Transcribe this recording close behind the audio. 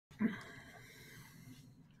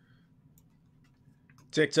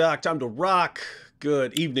TikTok, time to rock.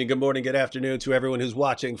 Good evening, good morning, good afternoon to everyone who's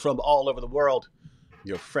watching from all over the world.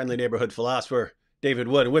 Your friendly neighborhood philosopher, David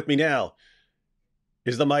Wood. And with me now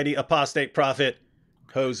is the mighty apostate prophet,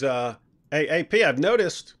 who's hey AP. I've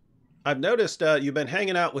noticed you've been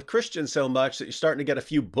hanging out with Christians so much that you're starting to get a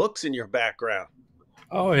few books in your background.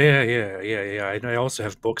 Oh yeah. I also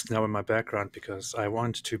have books now in my background because I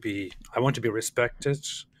want to be respected.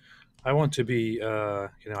 I want to be, I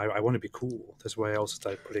want to be cool. That's why I also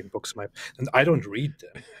started putting books in my, and I don't read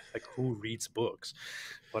them. Like who reads books?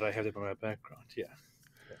 But I have them in my background. Yeah,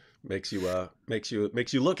 yeah, Makes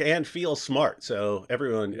you look and feel smart. So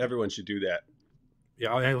everyone yeah. everyone should do that.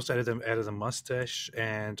 Yeah, I also added a mustache,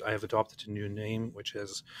 and I have adopted a new name, which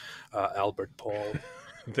is Albert Paul.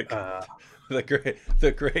 The Uh, the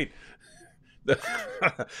great The,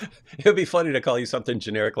 it would be funny to call you something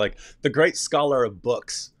generic like the great scholar of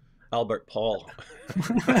books, Albert Paul,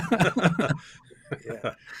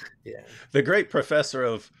 yeah, yeah, the great professor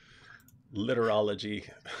of literology.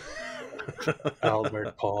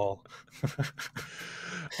 Albert Paul.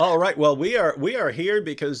 All right. Well, we are here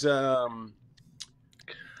because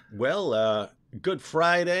well, Good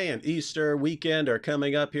Friday and Easter weekend are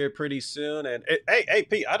coming up here pretty soon. And hey,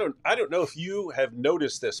 Pete, I don't know if you have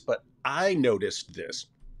noticed this, but I noticed this.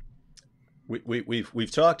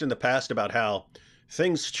 We've talked in the past about how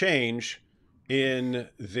things change in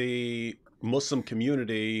the Muslim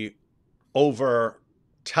community over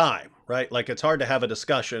time, right? Like it's hard to have a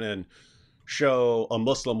discussion and show a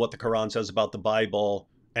Muslim what the Quran says about the Bible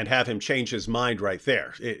and have him change his mind right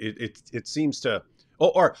there. It seems to,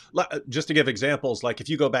 just to give examples, like if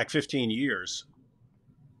you go back 15 years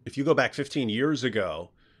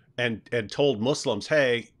ago and told Muslims,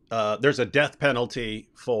 hey, there's a death penalty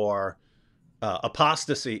for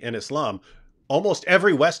apostasy in Islam, almost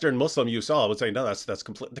every Western Muslim you saw would say, "No, that's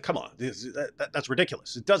complete. Come on, that's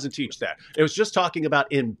ridiculous. It doesn't teach that." It was just talking about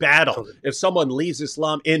in battle. Totally. If someone leaves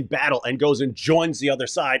Islam in battle and goes and joins the other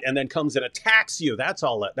side and then comes and attacks you, that's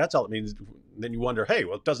all. That's all it means. Then you wonder, hey,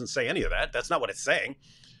 well, it doesn't say any of that. That's not what it's saying. It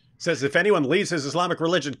says if anyone leaves his Islamic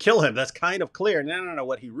religion, kill him. That's kind of clear. No, no, no.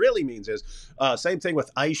 What he really means is same thing with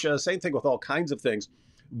Aisha. Same thing with all kinds of things.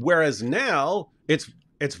 Whereas now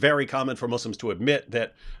it's very common for Muslims to admit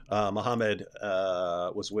that Muhammad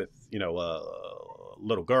was with a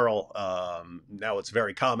little girl. Now it's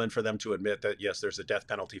very common for them to admit that yes, there's a death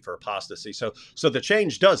penalty for apostasy. So the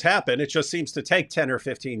change does happen. It just seems to take 10 or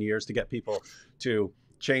 15 years to get people to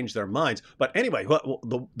change their minds. But anyway,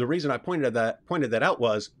 the reason I pointed that out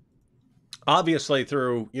was obviously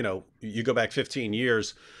through you go back 15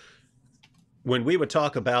 years when we would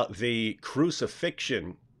talk about the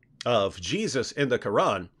crucifixion of Jesus in the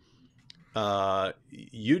Quran,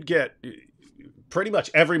 you'd get pretty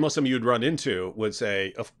much every Muslim you'd run into would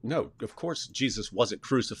say, no, of course Jesus wasn't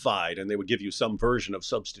crucified. And they would give you some version of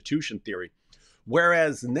substitution theory.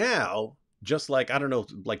 Whereas now, just like, I don't know,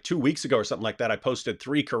 like 2 weeks ago or something like that, I posted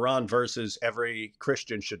 3 Quran verses every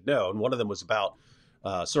Christian should know. And one of them was about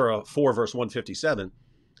Surah 4, verse 157.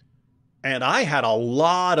 And I had a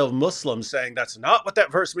lot of Muslims saying that's not what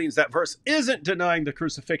that verse means. That verse isn't denying the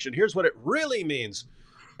crucifixion. Here's what it really means.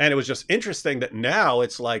 And it was just interesting that now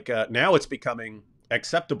it's like now it's becoming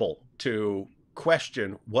acceptable to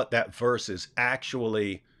question what that verse is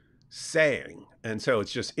actually saying. And so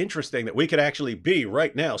it's just interesting that we could actually be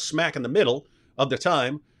right now smack in the middle of the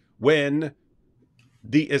time when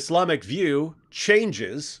the Islamic view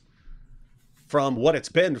changes from what it's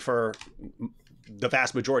been for the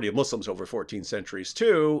vast majority of Muslims over 14 centuries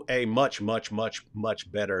to a much, much, much,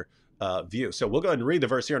 much better view. So we'll go ahead and read the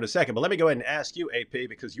verse here in a second. But let me go ahead and ask you, AP,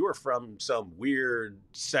 because you are from some weird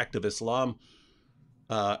sect of Islam.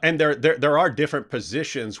 And there are different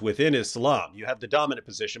positions within Islam. You have the dominant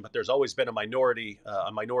position, but there's always been a minority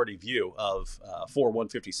view of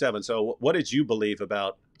 4157. So what did you believe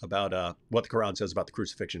about what the Quran says about the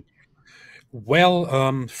crucifixion? Well,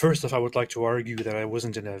 first off, I would like to argue that I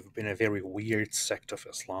wasn't in a very weird sect of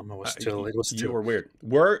Islam. It was You still. were weird.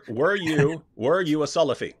 Were you a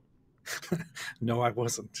Salafi? No, I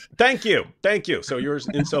wasn't. Thank you. So you're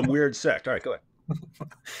in some weird sect. All right, go ahead.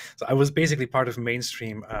 So I was basically part of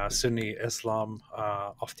mainstream Sunni Islam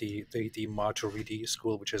of the Maturidi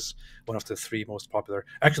school, which is one of the three most popular.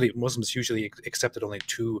 Actually, Muslims usually accepted only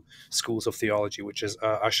two schools of theology, which is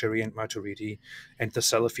Ashari and Maturidi, and the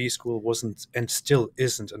Salafi school wasn't and still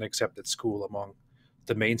isn't an accepted school among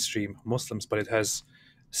the mainstream Muslims, but it has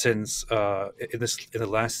since in the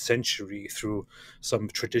last century through some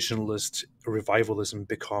traditionalist revivalism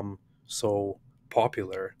become so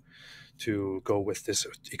popular to go with this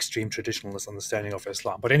extreme traditionalist understanding of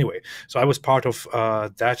Islam. But anyway, so I was part of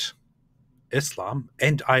that Islam,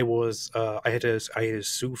 and I had a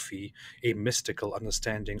Sufi, a mystical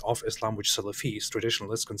understanding of Islam, which Salafis,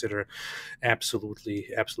 traditionalists, consider absolutely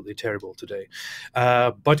terrible today.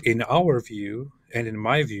 But in our view, and in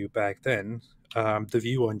my view back then, the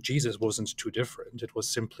view on Jesus wasn't too different. It was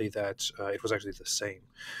simply that it was actually the same.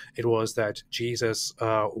 It was that Jesus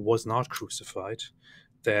was not crucified.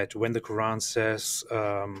 That when the Quran says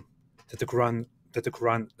that the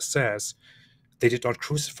Quran says they did not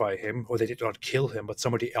crucify him or they did not kill him, but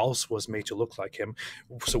somebody else was made to look like him.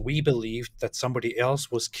 So we believed that somebody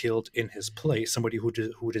else was killed in his place, somebody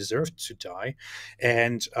who deserved to die.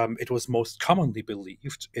 And it was most commonly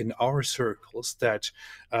believed in our circles that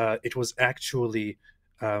it was actually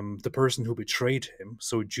the person who betrayed him,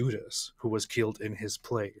 so Judas, who was killed in his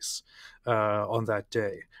place on that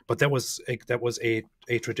day. But that was a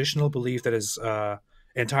traditional belief that is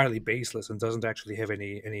entirely baseless and doesn't actually have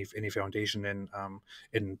any foundation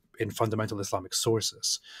in fundamental Islamic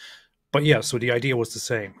sources. But yeah, so the idea was the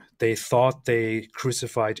same. They thought they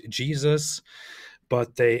crucified Jesus,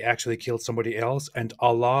 but they actually killed somebody else, and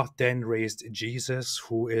Allah then raised Jesus,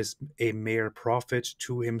 who is a mere prophet,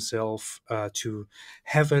 to himself, to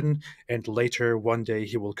heaven, and later one day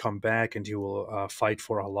he will come back and he will fight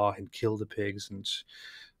for Allah and kill the pigs and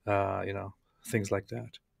you know, things like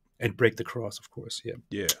that, and break the cross, of course. Yeah.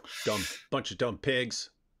 Yeah, dumb bunch of dumb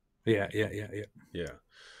pigs. Yeah. Yeah.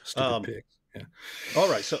 Stupid pig. Yeah. All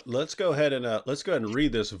right, so let's go ahead and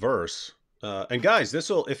read this verse. And guys, this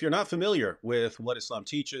will, if you're not familiar with what Islam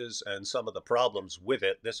teaches and some of the problems with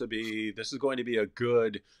it, this is going to be a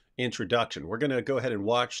good introduction. We're going to go ahead and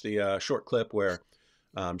watch the short clip where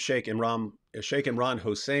Sheikh Imran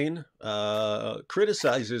Hussein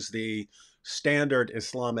criticizes the standard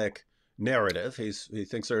Islamic narrative. He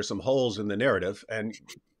thinks there are some holes in the narrative, and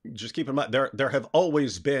just keep in mind there have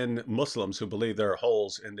always been Muslims who believe there are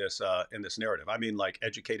holes in this narrative. I mean, like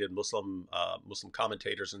educated Muslim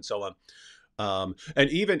commentators and so on. And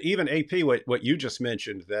even AP, what you just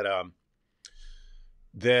mentioned,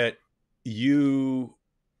 that your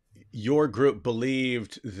group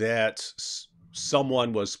believed that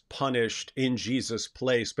someone was punished in Jesus'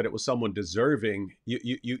 place, but it was someone deserving.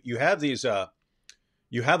 You have these.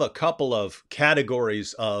 You have a couple of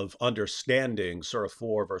categories of understanding, Surah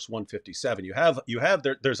 4, verse 157.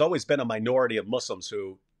 There's always been a minority of Muslims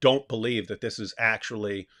who don't believe that this is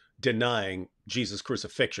actually denying Jesus'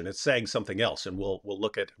 crucifixion. It's saying something else, and we'll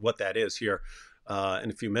look at what that is here in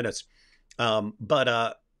a few minutes.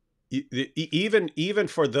 But even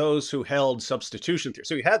for those who held substitution theory,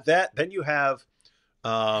 so you have that. Then you have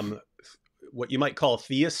what you might call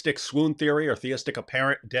theistic swoon theory or theistic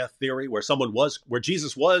apparent death theory, where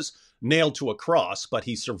Jesus was nailed to a cross, but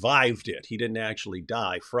he survived it. He didn't actually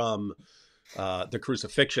die from the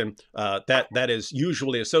crucifixion. That is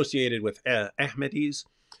usually associated with Ahmadis.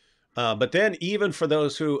 But then even for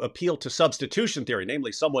those who appeal to substitution theory,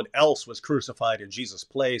 namely someone else was crucified in Jesus'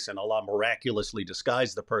 place and Allah miraculously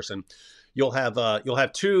disguised the person, you'll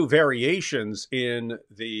have two variations in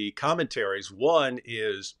the commentaries. One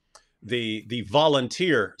is the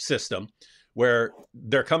volunteer system, where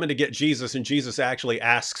they're coming to get Jesus and Jesus actually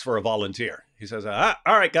asks for a volunteer. He says, all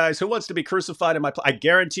right, guys, who wants to be crucified in my place? I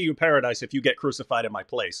guarantee you paradise if you get crucified in my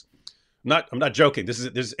place. I'm not joking. This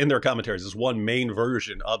is in their commentaries. This is one main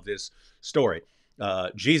version of this story.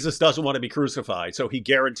 Jesus doesn't want to be crucified, so he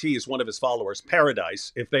guarantees one of his followers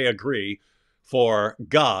paradise if they agree for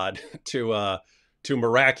God to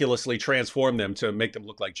miraculously transform them to make them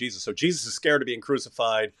look like Jesus. So Jesus is scared of being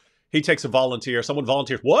crucified. He takes a volunteer. Someone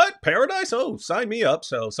volunteers. What? Paradise? Oh, sign me up.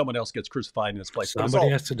 So someone else gets crucified in his place. Somebody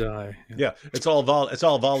has to die. Yeah, it's all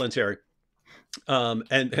voluntary. And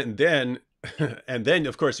then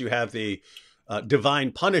of course you have the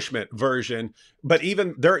divine punishment version. But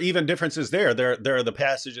there are even differences there. There are the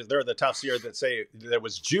passages. There are the tafsir that say there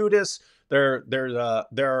was Judas. There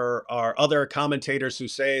are other commentators who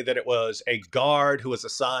say that it was a guard who was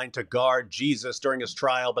assigned to guard Jesus during his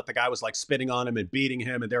trial, but the guy was like spitting on him and beating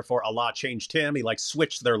him, and therefore Allah changed him. He like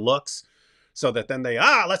switched their looks so that then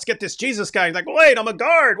let's get this Jesus guy. He's like, wait, I'm a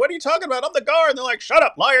guard. What are you talking about? I'm the guard. And they're like, shut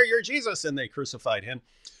up, liar, you're Jesus. And they crucified him.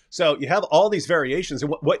 So you have all these variations.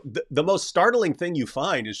 And the most startling thing you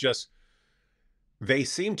find is just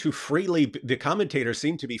the commentators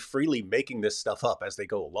seem to be freely making this stuff up as they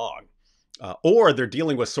go along. Or they're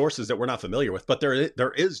dealing with sources that we're not familiar with, but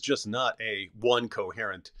there is just not a one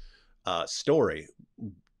coherent story,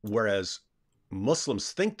 whereas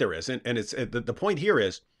Muslims think there is. And it's the point here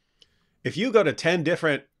is, if you go to 10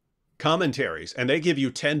 different commentaries and they give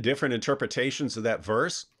you 10 different interpretations of that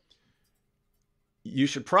verse, you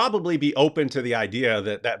should probably be open to the idea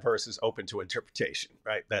that that verse is open to interpretation,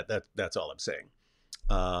 right? That's all I'm saying.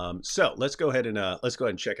 So let's go ahead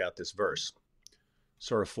and check out this verse,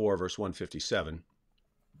 Surah 4, verse 157.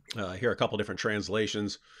 Here are a couple different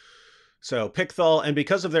translations. So Pickthall, and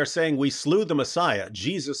because of their saying, we slew the Messiah,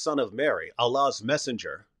 Jesus, son of Mary, Allah's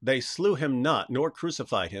messenger, they slew him not, nor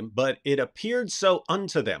crucified him, but it appeared so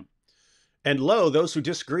unto them. And lo, those who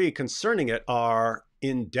disagree concerning it are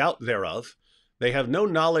in doubt thereof. They have no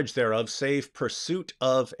knowledge thereof, save pursuit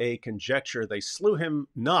of a conjecture. They slew him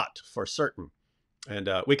not for certain. And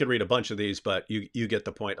we could read a bunch of these, but you get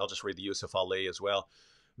the point. I'll just read the Yusuf Ali as well.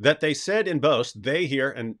 That they said in boast, they here,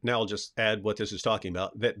 and now I'll just add what this is talking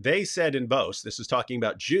about, that they said in boast, this is talking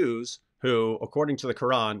about Jews who, according to the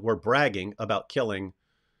Quran, were bragging about killing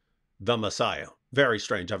the Messiah. Very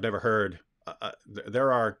strange. I've never heard.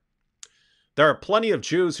 There are plenty of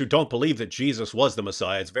Jews who don't believe that Jesus was the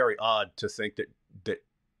Messiah. It's very odd to think that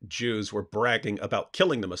Jews were bragging about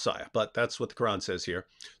killing the Messiah, but that's what the Quran says here.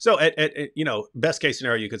 So, best case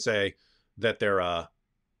scenario, you could say that they're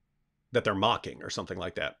mocking or something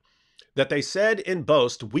like that. That they said in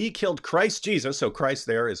boast, we killed Christ Jesus. So Christ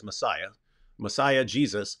there is Messiah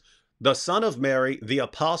Jesus, the son of Mary, the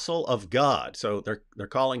apostle of God. So they're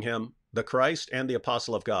calling him the Christ and the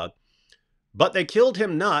apostle of God. But they killed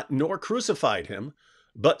him not, nor crucified him,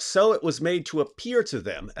 but so it was made to appear to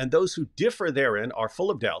them. And those who differ therein are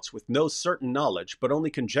full of doubts, with no certain knowledge, but only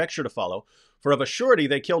conjecture to follow. For of a surety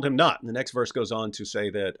they killed him not. And the next verse goes on to say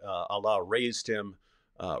that Allah raised him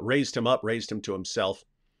up, raised him to himself.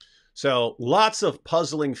 So lots of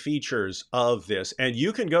puzzling features of this. And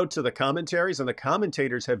you can go to the commentaries, and the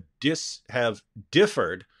commentators have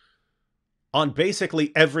differed on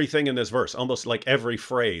basically everything in this verse, almost like every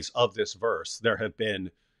phrase of this verse. There have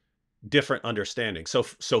been different understandings.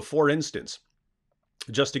 So for instance,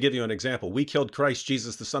 just to give you an example, we killed Christ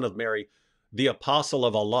Jesus, the son of Mary, the apostle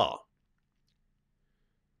of Allah.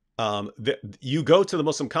 You go to the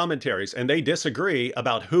Muslim commentaries and they disagree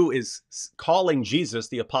about who is calling Jesus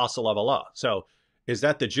the apostle of Allah. So is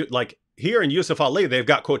that the Jew? Like here in Yusuf Ali, they've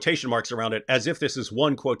got quotation marks around it as if this is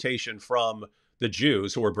one quotation from the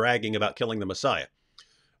Jews who were bragging about killing the Messiah.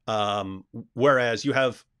 Whereas you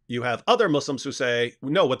have other Muslims who say,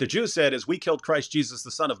 no, what the Jews said is we killed Christ Jesus,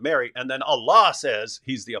 the son of Mary. And then Allah says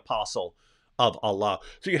he's the apostle of Allah.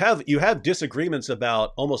 So you have disagreements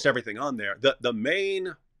about almost everything on there. The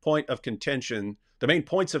main points of contention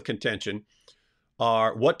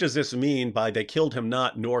are, what does this mean by they killed him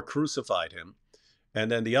not nor crucified him? And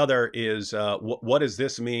then the other is, what does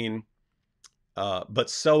this mean? But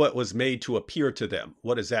so it was made to appear to them.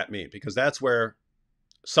 What does that mean? Because that's where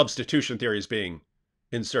substitution theory is being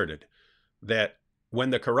inserted. That when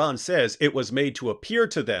the Quran says it was made to appear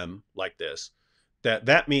to them like this,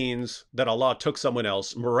 that means that Allah took someone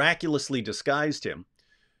else, miraculously disguised him,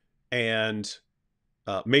 and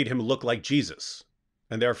made him look like Jesus.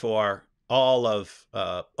 And therefore,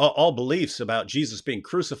 all beliefs about Jesus being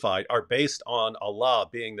crucified are based on Allah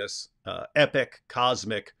being this epic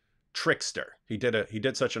cosmic trickster. He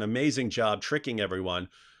did such an amazing job tricking everyone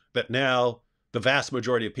that now the vast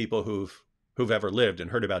majority of people who've ever lived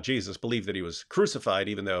and heard about Jesus believe that he was crucified,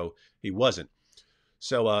 even though he wasn't.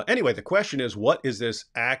 So anyway, the question is, what is this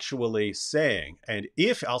actually saying? And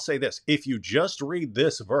I'll say this, if you just read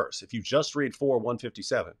this verse, if you just read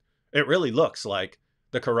 4:157, it really looks like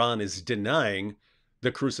the Quran is denying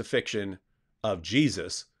the crucifixion of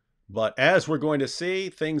Jesus. But as we're going to see,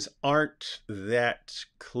 things aren't that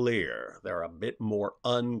clear. They're a bit more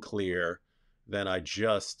unclear than I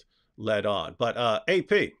just led on. But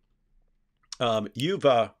AP,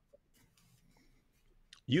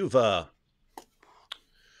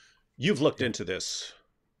 you've looked into this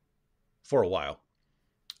for a while.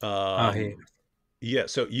 Hey. Yeah,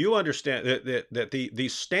 so you understand that the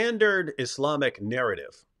standard Islamic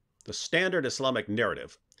narrative,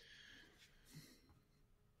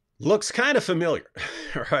 looks kind of familiar,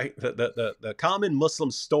 right? The common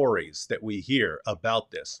Muslim stories that we hear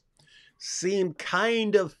about this seem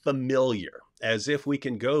kind of familiar, as if we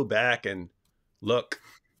can go back and look,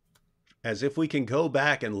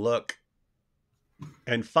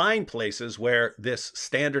 and find places where this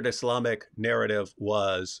standard Islamic narrative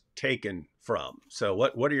was taken from. So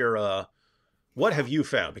what have you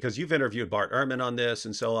found? Because you've interviewed Bart Ehrman on this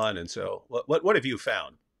and so on. And so what have you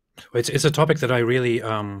found? It's a topic that I really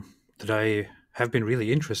that I have been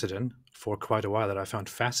really interested in for quite a while, that I found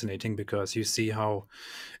fascinating, because you see how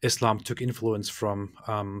Islam took influence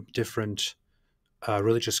from different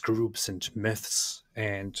religious groups and myths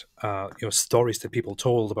and stories that people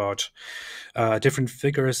told about different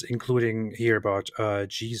figures, including here about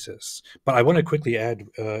Jesus. But I want to quickly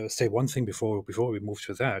say one thing before we move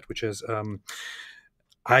to that, which is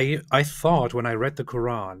I thought when I read the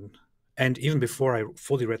Quran, and even before I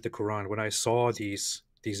fully read the Quran, when I saw these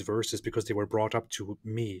verses, because they were brought up to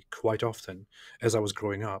me quite often as I was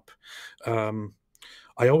growing up. Um,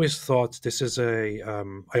 I always thought this is I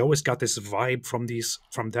always got this vibe from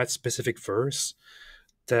that specific verse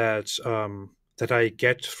that I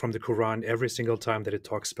get from the Quran every single time that it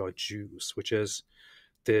talks about Jews, which is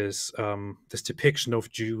this depiction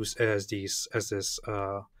of Jews as these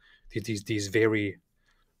very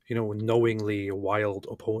knowingly wild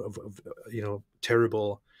opponent of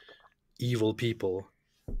terrible evil people,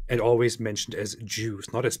 and always mentioned as Jews,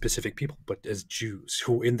 not as specific people, but as Jews,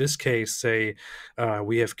 who in this case say,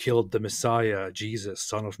 "We have killed the Messiah, Jesus,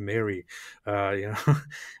 son of Mary,"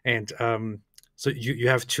 and so you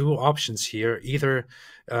have two options here. Either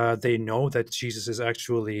they know that Jesus is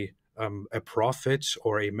actually a prophet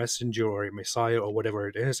or a messenger or a Messiah or whatever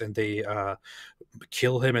it is, and they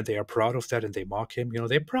kill him, and they are proud of that, and they mock him.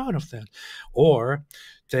 They're proud of that, or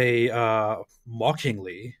they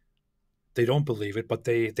mockingly, they don't believe it, but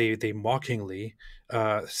they mockingly,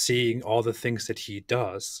 seeing all the things that he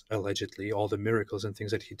does, allegedly all the miracles and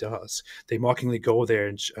things that he does, they mockingly go there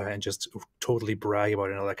and just totally brag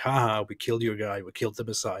about it, like, haha, we killed your guy, we killed the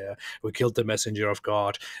Messiah, we killed the messenger of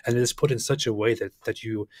God. And it is put in such a way that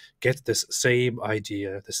you get this same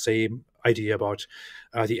idea, about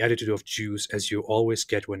the attitude of Jews, as you always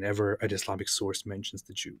get whenever an Islamic source mentions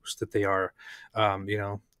the Jews, that they are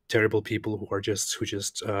terrible people who just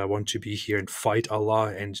want to be here and fight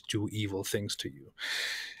Allah and do evil things to you.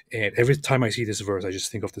 And every time I see this verse, I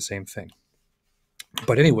just think of the same thing.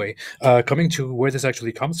 But anyway, coming to where this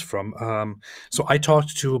actually comes from. So I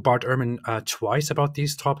talked to Bart Ehrman twice about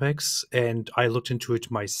these topics, and I looked into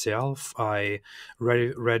it myself. I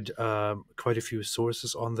read quite a few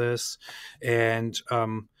sources on this, and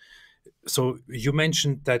so you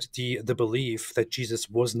mentioned that the belief that Jesus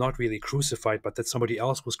was not really crucified, but that somebody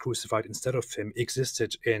else was crucified instead of him,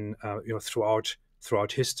 existed in throughout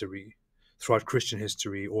history, throughout Christian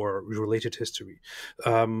history or related history.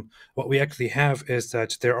 What we actually have is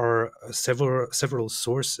that there are several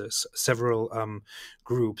sources, several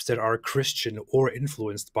groups that are Christian or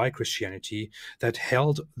influenced by Christianity that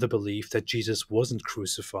held the belief that Jesus wasn't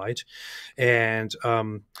crucified, and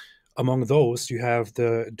among those, you have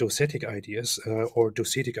the docetic ideas,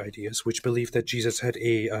 which believe that Jesus had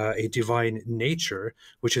a divine nature,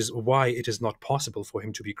 which is why it is not possible for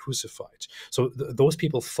him to be crucified. So those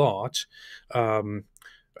people thought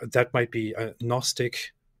that might be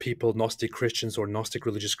Gnostic people, Gnostic Christians, or Gnostic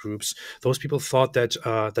religious groups. Those people thought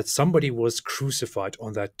that somebody was crucified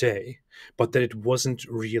on that day, but that it wasn't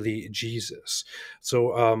really Jesus.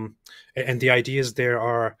 So, and the ideas there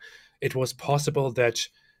are, it was possible that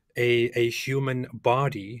a human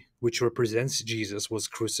body which represents Jesus was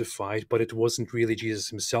crucified, but it wasn't really Jesus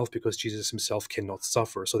himself, because Jesus himself cannot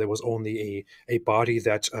suffer. So there was only a body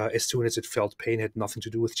that, as soon as it felt pain, had nothing to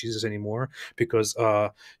do with Jesus anymore, because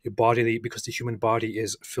because the human body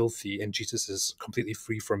is filthy and Jesus is completely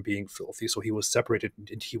free from being filthy. So he was separated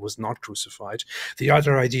and he was not crucified. The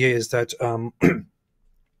other idea is that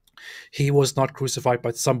he was not crucified,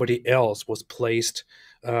 but somebody else was placed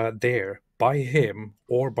there by him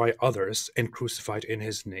or by others and crucified in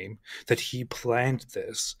his name, that he planned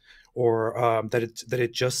this, or that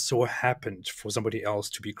it just so happened for somebody else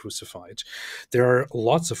to be crucified. There are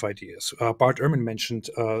lots of ideas. Bart Ehrman mentioned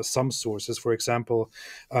some sources. For example,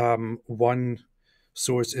 one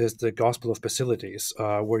source is the Gospel of Basilides,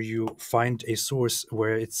 where you find a source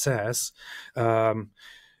where it says,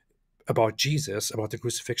 about Jesus, about the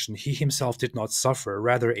crucifixion, he himself did not suffer.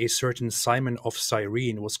 Rather, a certain Simon of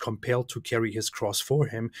Cyrene was compelled to carry his cross for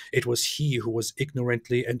him. It was he who was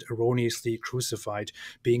ignorantly and erroneously crucified,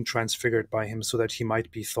 being transfigured by him so that he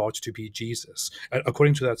might be thought to be Jesus.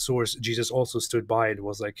 According to that source, Jesus also stood by and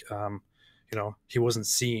was like, he wasn't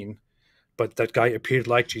seen, but that guy appeared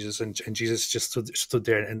like Jesus, and Jesus just stood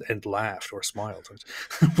there and laughed or smiled,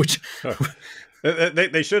 which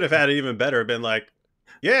they should have had it even better, been like,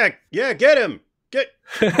 yeah, get him. Get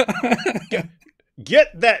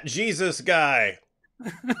that Jesus guy.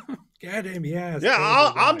 Get him, yes.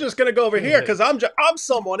 Yeah, I'm just going to go over here because I'm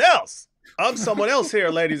someone else. I'm someone else here,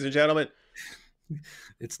 ladies and gentlemen.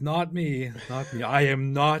 It's not me. Not me. I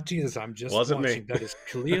am not Jesus. I'm just watching. That is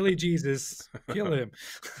clearly Jesus. Kill him.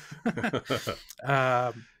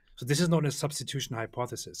 So this is known as substitution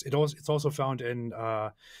hypothesis. It's also found in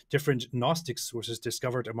different Gnostic sources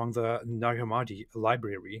discovered among the Nag Hammadi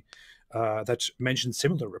library that mention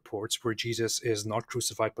similar reports where Jesus is not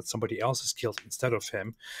crucified, but somebody else is killed instead of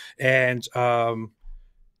him. And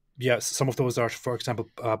yes, some of those are, for example,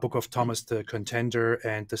 Book of Thomas the Contender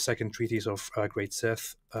and the Second Treatise of Great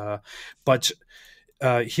Seth. But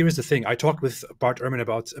here is the thing. I talked with Bart Ehrman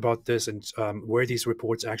about this and where these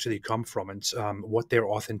reports actually come from and what their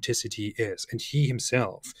authenticity is. And he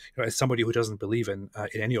himself, as somebody who doesn't believe in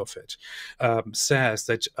any of it, says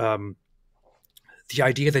that the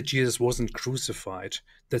idea that Jesus wasn't crucified,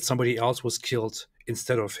 that somebody else was killed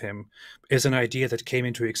instead of him, is an idea that came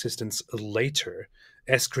into existence later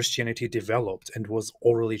as Christianity developed and was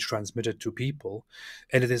orally transmitted to people.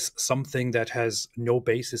 And it is something that has no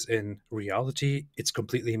basis in reality. It's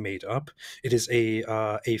completely made up. It is a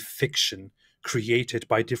fiction created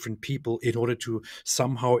by different people in order to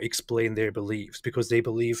somehow explain their beliefs, because they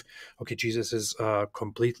believe, okay, Jesus is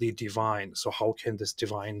completely divine, so how can this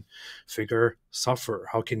divine figure suffer?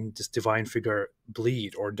 How can this divine figure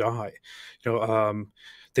bleed or die?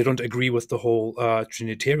 They don't agree with the whole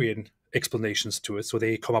Trinitarian explanations to it, so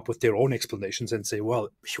they come up with their own explanations and say, well,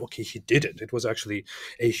 okay, he didn't. It was actually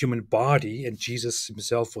a human body, and Jesus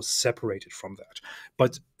himself was separated from that.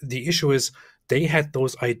 But the issue is, they had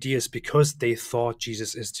those ideas because they thought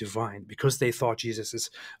Jesus is divine, because they thought Jesus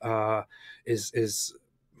is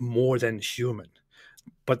more than human.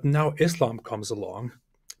 But now Islam comes along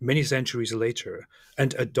many centuries later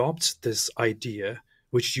and adopts this idea,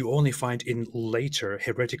 which you only find in later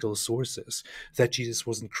heretical sources, that Jesus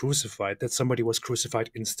wasn't crucified, that somebody was crucified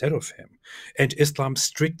instead of him. And Islam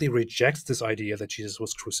strictly rejects this idea that Jesus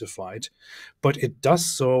was crucified, but it does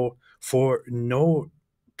so for no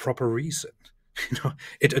proper reason.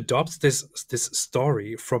 It adopts this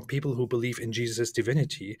story from people who believe in Jesus'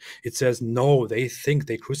 divinity. It says, no, they think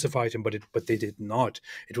they crucified him, but they did not.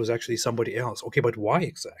 It was actually somebody else. Okay, but why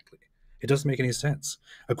exactly? It doesn't make any sense.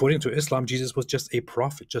 According to Islam, Jesus was just a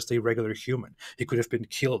prophet, just a regular human. He could have been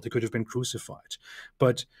killed. He could have been crucified.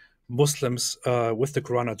 But Muslims with the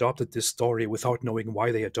Quran adopted this story without knowing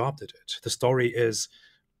why they adopted it. The story is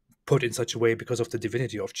put in such a way because of the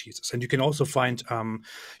divinity of Jesus. And you can also find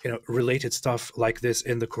related stuff like this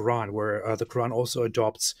in the Quran, where the Quran also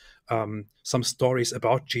adopts some stories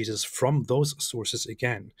about Jesus from those sources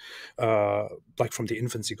again, like from the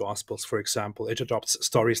infancy Gospels, for example. It adopts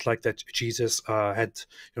stories like that Jesus had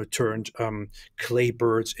turned clay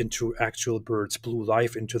birds into actual birds, blew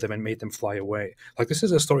life into them and made them fly away. Like, this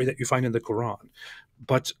is a story that you find in the Quran.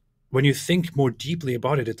 But when you think more deeply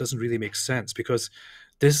about it, it doesn't really make sense, because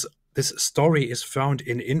this story is found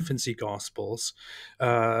in infancy Gospels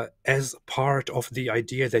as part of the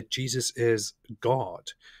idea that Jesus is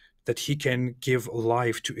God, that he can give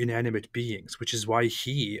life to inanimate beings, which is why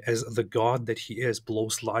he, as the God that he is,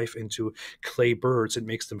 blows life into clay birds and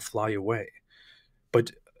makes them fly away.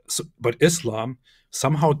 But Islam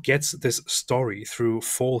somehow gets this story through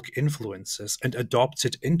folk influences and adopts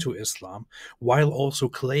it into Islam, while also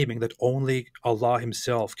claiming that only Allah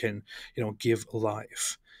himself can, give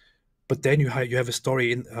life. But then you have a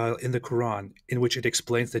story in the Quran in which it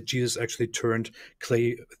explains that Jesus actually turned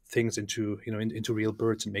clay things into into real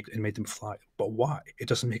birds and made them fly. But why? It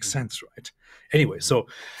doesn't make sense, right? Anyway, so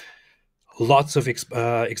lots of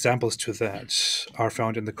examples to that are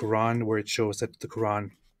found in the Quran, where it shows that the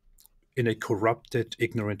Quran, in a corrupted,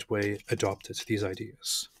 ignorant way, adopted these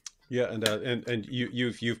ideas. Yeah, and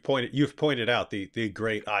you've pointed out the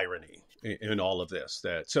great irony in all of this.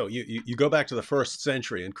 That so you go back to the first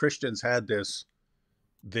century, and Christians had this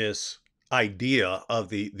idea of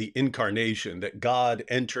the incarnation, that God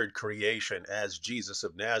entered creation as Jesus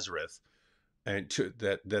of Nazareth, and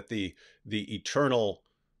that the eternal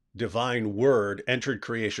divine word entered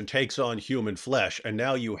creation, takes on human flesh, and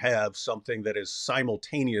now you have something that is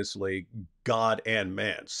simultaneously God and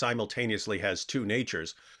man, simultaneously has two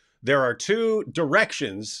natures. There are two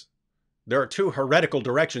directions. There are two heretical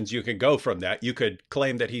directions you can go from that. You could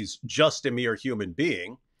claim that he's just a mere human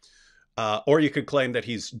being, or you could claim that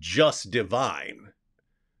he's just divine,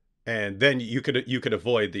 and then you could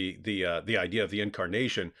avoid the idea of the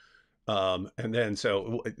incarnation. And then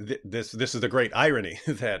so this is the great irony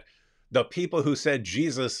that the people who said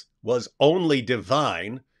Jesus was only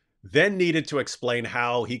divine then needed to explain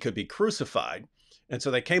how he could be crucified, and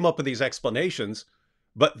so they came up with these explanations.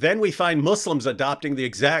 But then we find Muslims adopting the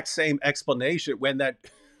exact same explanation, when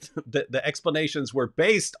the explanations were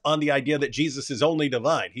based on the idea that Jesus is only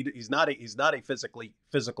divine. He's not a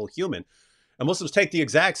physical human. And Muslims take the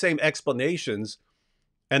exact same explanations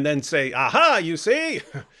and then say, aha, you see,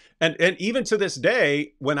 And even to this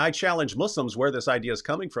day, when I challenge Muslims where this idea is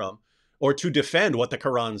coming from, or to defend what the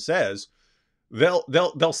Quran says,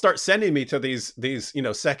 they'll start sending me to these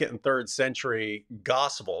second and third century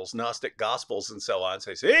gospels, Gnostic gospels, and so on.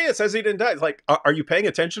 Say, hey, it says he didn't die. It's like, are you paying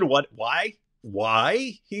attention to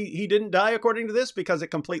why he didn't die according to this? Because it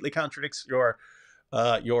completely contradicts your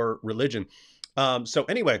religion. So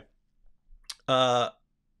anyway, the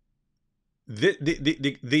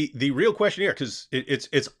real question here, because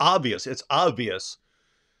it's obvious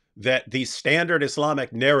that the standard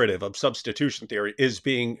Islamic narrative of substitution theory is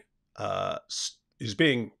being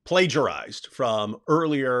plagiarized from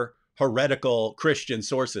earlier heretical Christian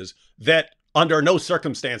sources that under no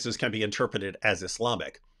circumstances can be interpreted as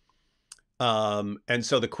Islamic. And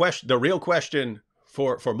so the real question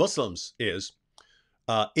for Muslims is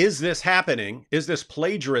this happening? Is this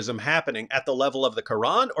plagiarism happening at the level of the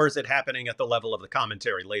Quran, or is it happening at the level of the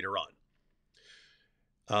commentary later on?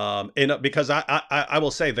 Because I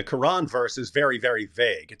will say the Quran verse is very, very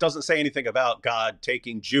vague. It doesn't say anything about God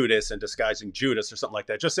taking Judas and disguising Judas or something like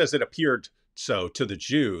that. It just says it appeared so to the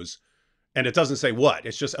Jews. And it doesn't say what.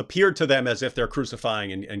 It's just appeared to them as if they're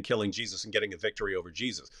crucifying and killing Jesus and getting a victory over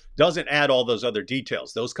Jesus. Doesn't add all those other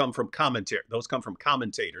details. Those come from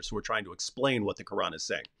commentators who are trying to explain what the Quran is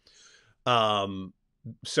saying.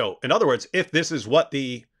 So, in other words, if this is what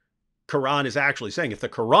the Quran is actually saying, if the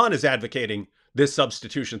Quran is advocating this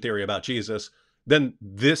substitution theory about Jesus, then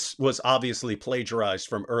this was obviously plagiarized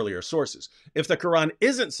from earlier sources. If the Quran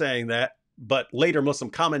isn't saying that, but later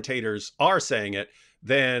Muslim commentators are saying it,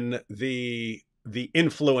 then the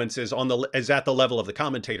influence is at the level of the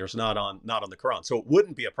commentators, not on the Quran. So it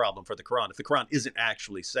wouldn't be a problem for the Quran if the Quran isn't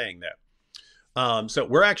actually saying that. So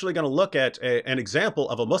we're actually going to look at an example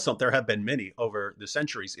of a Muslim. There have been many over the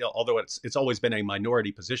centuries, although it's always been a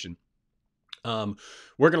minority position. We're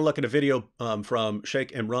going to look at a video from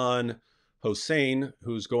Sheikh Imran Hossein,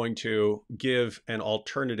 who's going to give an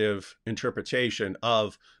alternative interpretation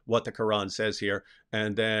of what the Quran says here.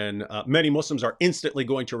 And then many Muslims are instantly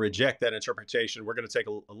going to reject that interpretation. We're going to take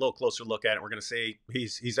a little closer look at it. We're going to say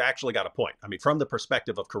he's actually got a point. I mean, from the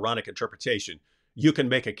perspective of Quranic interpretation, you can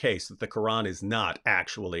make a case that the Quran is not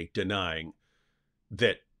actually denying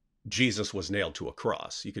that Jesus was nailed to a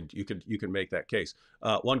cross. You can make that case.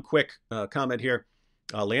 One quick comment here.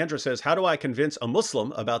 Leandra says, how do I convince a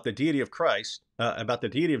Muslim about the deity of Christ, about the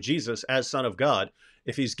deity of Jesus as Son of God,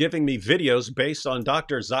 if he's giving me videos based on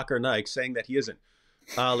Dr. Zakir Naik saying that he isn't?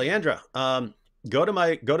 Leandra, go to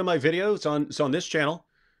my videos. It's on this channel.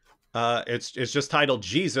 It's just titled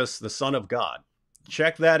Jesus, the Son of God.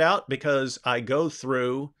 Check that out, because I go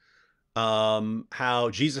through how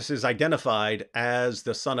Jesus is identified as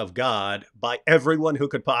the Son of God by everyone who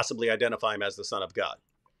could possibly identify him as the Son of God.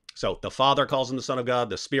 So the Father calls him the Son of God.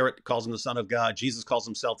 The Spirit calls him the Son of God. Jesus calls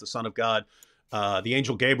himself the Son of God. The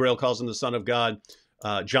angel Gabriel calls him the Son of God.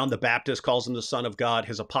 John the Baptist calls him the Son of God.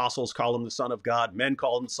 His apostles call him the Son of God. Men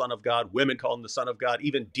call him the Son of God. Women call him the Son of God.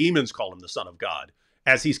 Even demons call him the Son of God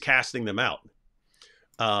as he's casting them out.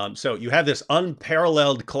 So you have this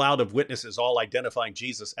unparalleled cloud of witnesses all identifying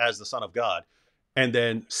Jesus as the Son of God. And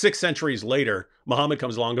then 6 centuries later, Muhammad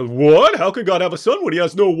comes along and goes, what? How could God have a son when he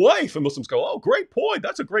has no wife? And Muslims go, oh, great point.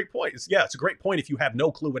 That's a great point. It's a great point if you have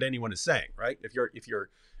no clue what anyone is saying, right? If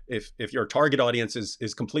your target audience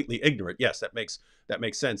is completely ignorant, yes, that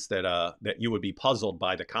makes sense that you would be puzzled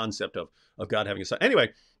by the concept of God having a son. Anyway,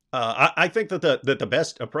 I think that the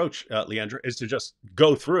best approach, Leandra, is to just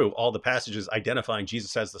go through all the passages identifying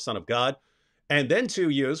Jesus as the Son of God, and then to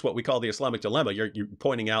use what we call the Islamic dilemma. You're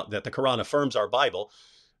pointing out that the Quran affirms our Bible,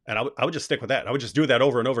 and I would just stick with that. I would just do that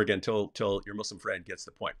over and over again till your Muslim friend gets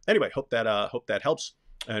the point. Anyway, hope that helps.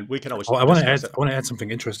 And we can always. Oh, I want to add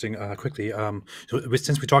something interesting quickly. So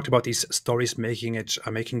since we talked about these stories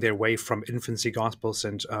making their way from infancy gospels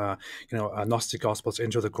and Gnostic gospels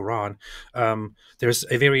into the Quran, there's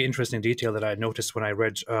a very interesting detail that I noticed when I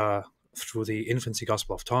read through the infancy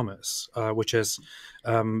gospel of Thomas, which is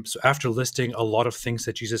so after listing a lot of things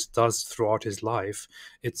that Jesus does throughout his life,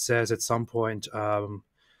 it says at some point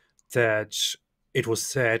that it was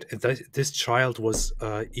said that this child was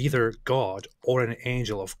either God or an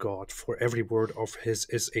angel of God, for every word of his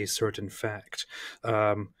is a certain fact.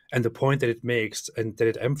 And the point that it makes and that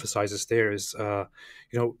it emphasizes there is,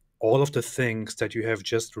 all of the things that you have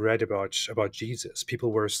just read about Jesus,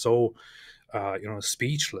 people were so,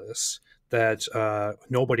 speechless that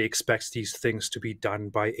nobody expects these things to be done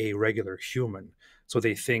by a regular human. So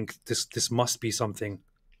they think this must be something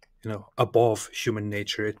above human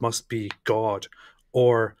nature. It must be God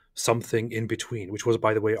or something in between, which was,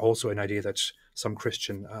 by the way, also an idea that some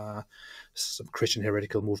Christian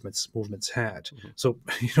heretical movements had. Mhm. So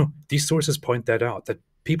these sources point that out, that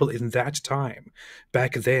people in that time,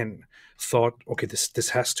 back then, thought, okay, this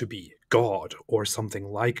has to be God or something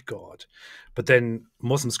like God. But then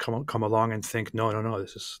Muslims come along and think, no, no,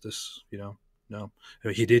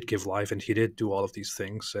 he did give life and he did do all of these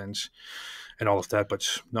things and all of that,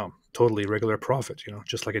 but no, totally regular prophet,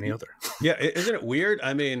 just like any other. Yeah, isn't it weird?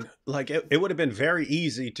 I mean, like it would have been very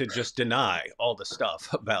easy to just deny all the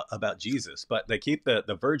stuff about Jesus, but they keep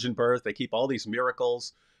the virgin birth, they keep all these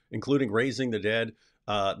miracles, including raising the dead.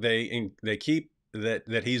 They keep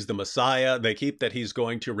that he's the Messiah. They keep that he's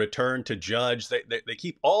going to return to judge. They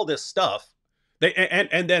keep all this stuff.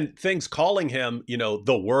 And then things calling him,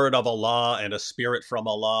 the word of Allah and a spirit from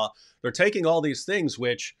Allah. They're taking all these things,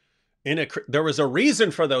 which there was a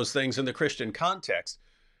reason for those things in the Christian context.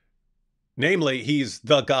 Namely, he's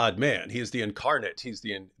the God man. He is the incarnate. He's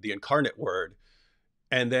the incarnate word.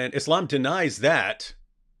 And then Islam denies that.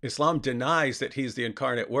 Islam denies that he's the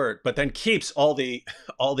incarnate word, but then keeps all the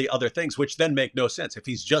other things, which then make no sense. If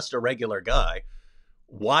he's just a regular guy,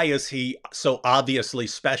 why is he so obviously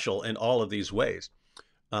special in all of these ways?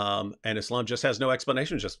 And Islam just has no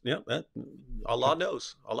explanation. Just Allah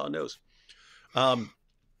knows. Allah knows.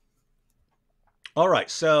 All right,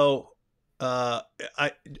 so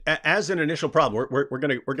as an initial problem,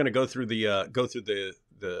 we're gonna go through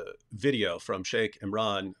the video from Sheikh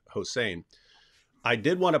Imran Hossein. I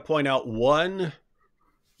did want to point out one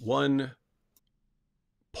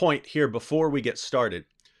point here before we get started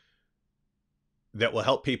that will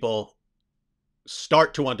help people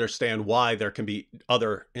start to understand why there can be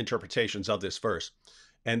other interpretations of this verse,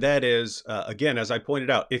 and that is again, as I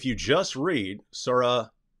pointed out, if you just read Surah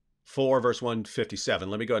 4 verse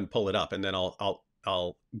 157. Let me go ahead and pull it up, and then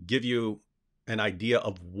I'll give you an idea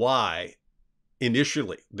of why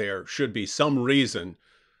initially there should be some reason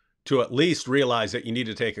to at least realize that you need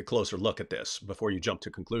to take a closer look at this before you jump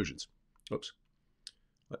to conclusions. Oops.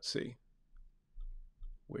 Let's see.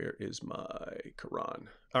 Where is my Quran?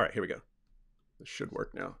 All right, here we go. This should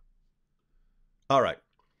work now. All right.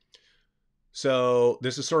 So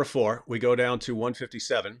this is Surah 4. We go down to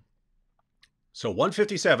 157. So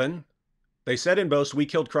 157, they said in boast, we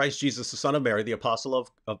killed Christ Jesus, the son of Mary, the apostle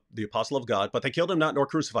of God, but they killed him not nor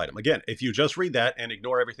crucified him. Again, if you just read that and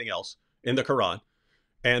ignore everything else in the Quran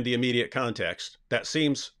and the immediate context, that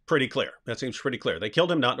seems pretty clear. They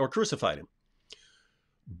killed him not nor crucified him.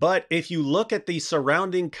 But if you look at the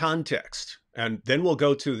surrounding context, and then we'll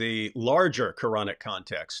go to the larger Quranic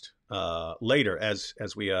context later as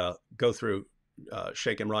we go through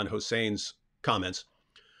Sheikh Imran Hossein's comments.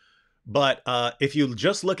 But if you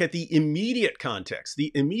just look at the immediate context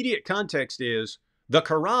is the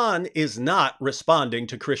Quran is not responding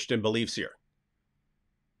to Christian beliefs here.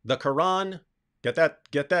 The Quran,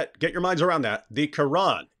 get your minds around that. The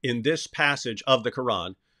Quran in this passage of the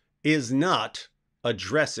Quran is not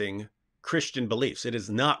addressing Christian beliefs. It is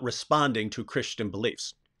not responding to Christian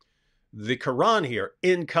beliefs. The Quran here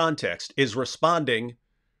in context is responding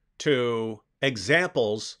to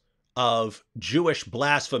examples of Jewish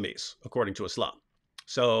blasphemies, according to Islam.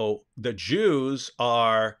 So the Jews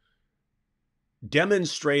are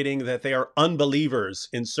demonstrating that they are unbelievers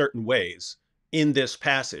in certain ways in this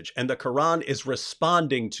passage, and the Quran is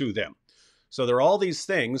responding to them. So there are all these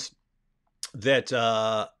things that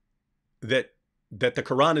that the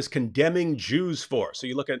Quran is condemning Jews for. So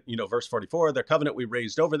you look at verse 44, the covenant we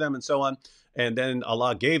raised over them, and so on, and then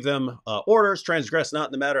Allah gave them orders, transgress not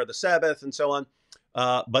in the matter of the Sabbath, and so on.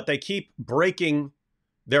 But they keep breaking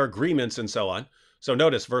their agreements and so on. So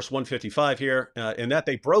notice verse 155 here, in that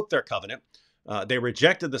they broke their covenant. They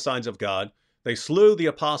rejected the signs of God. They slew the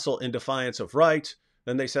apostle in defiance of right.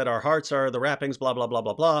 Then they said, our hearts are the wrappings, blah, blah, blah,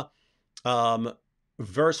 blah, blah.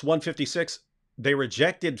 Verse 156, they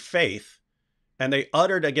rejected faith and they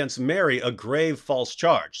uttered against Mary a grave false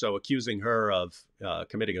charge. So accusing her of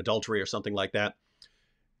committing adultery or something like that.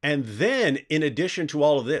 And then, in addition to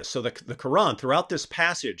all of this, so the Quran throughout this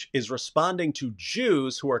passage is responding to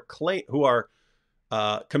Jews who are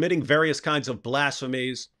committing various kinds of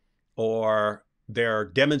blasphemies, or they're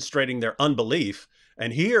demonstrating their unbelief.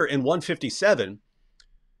 And here in 157,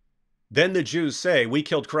 then the Jews say, we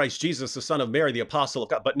killed Christ Jesus, the son of Mary, the apostle of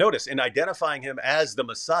God. But notice, in identifying him as the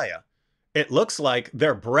Messiah, it looks like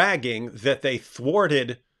they're bragging that they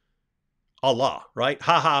thwarted Allah, right?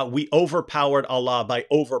 Haha, we overpowered Allah by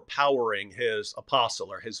overpowering his apostle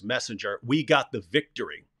or his messenger. We got the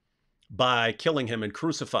victory by killing him and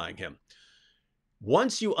crucifying him.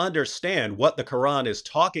 Once you understand what the Quran is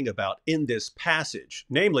talking about in this passage,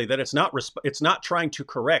 namely that it's not trying to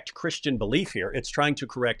correct Christian belief here, it's trying to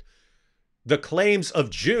correct the claims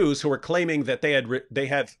of Jews who are claiming that they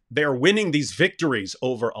are winning these victories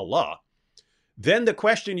over Allah, then the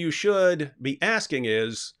question you should be asking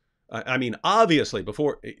is, I mean, obviously,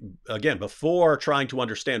 before trying to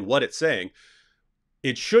understand what it's saying,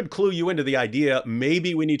 it should clue you into the idea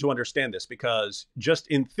maybe we need to understand this, because just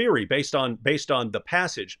in theory, based on the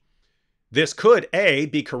passage, this could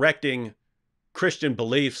be correcting Christian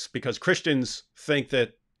beliefs, because Christians think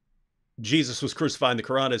that Jesus was crucified, and the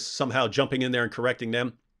Quran is somehow jumping in there and correcting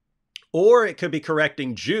them. Or it could be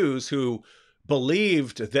correcting Jews who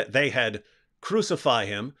believed that they had crucified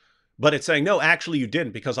him, but it's saying, no, actually you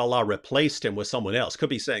didn't, because Allah replaced him with someone else. Could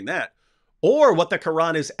be saying that. Or what the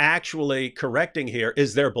Quran is actually correcting here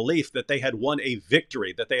is their belief that they had won a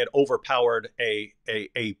victory, that they had overpowered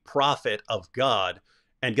a prophet of God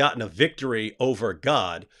and gotten a victory over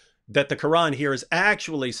God. That the Quran here is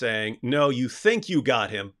actually saying, no, you think you got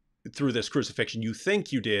him through this crucifixion. You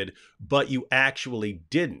think you did, but you actually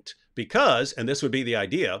didn't. Because, and this would be the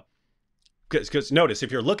idea, because notice,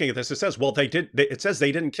 if you're looking at this, it says, well, it says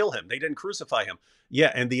they didn't kill him. They didn't crucify him.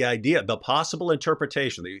 Yeah, and the idea, the possible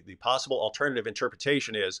interpretation, the possible alternative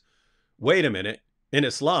interpretation is, wait a minute, in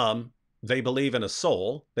Islam, they believe in a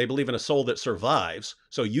soul. They believe in a soul that survives.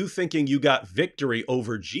 So you thinking you got victory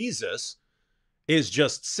over Jesus is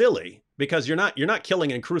just silly, because you're not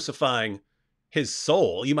killing and crucifying his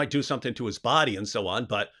soul. You might do something to his body and so on,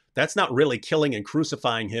 but that's not really killing and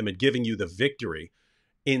crucifying him and giving you the victory.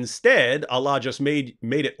 Instead, Allah just made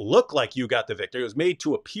it look like you got the victory. It was made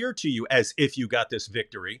to appear to you as if you got this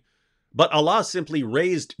victory. But Allah simply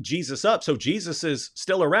raised Jesus up. So Jesus is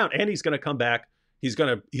still around, and he's going to come back. He's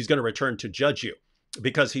going to return to judge you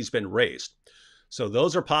because he's been raised. So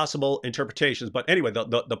those are possible interpretations. But anyway,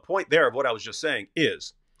 the point there of what I was just saying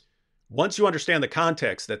is, once you understand the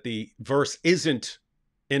context, that the verse isn't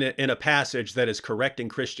in a passage that is correcting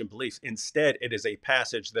Christian beliefs, instead it is a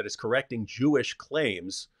passage that is correcting Jewish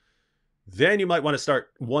claims, then you might want to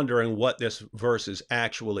start wondering what this verse is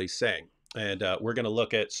actually saying. And we're going to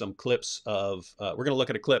look at some clips of, we're going to look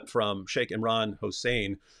at a clip from Sheikh Imran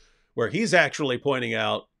Hossein, where he's actually pointing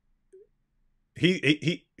out,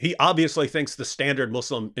 he obviously thinks the standard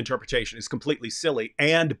Muslim interpretation is completely silly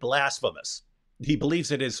and blasphemous. He believes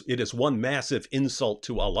it is one massive insult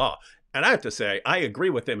to Allah. And I have to say, I agree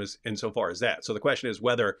with him insofar as that. So the question is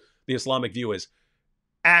whether the Islamic view is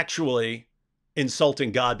actually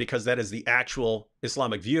insulting God, because that is the actual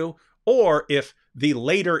Islamic view, or if the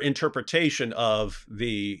later interpretation of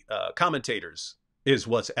the commentators is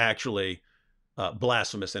what's actually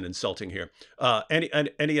blasphemous and insulting here. Anything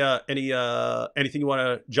you want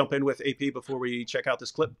to jump in with, AP, before we check out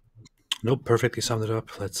this clip? Nope, perfectly summed it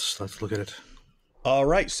up. Let's look at it. All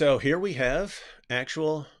right, so here we have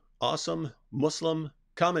actual awesome Muslim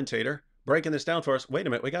commentator breaking this down for us. Wait a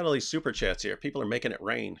minute, we got all these super chats here. People are making it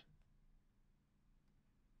rain.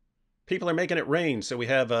 People are making it rain. So we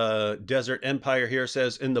have Desert Empire here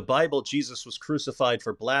says, in the Bible, Jesus was crucified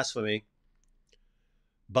for blasphemy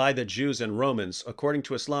by the Jews and Romans. According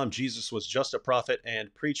to Islam, Jesus was just a prophet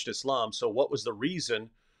and preached Islam. So what was the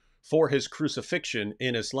reason for his crucifixion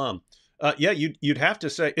in Islam? Yeah, you'd have to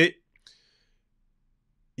say it.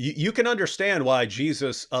 You can understand why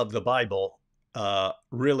Jesus of the Bible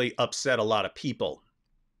really upset a lot of people.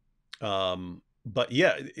 But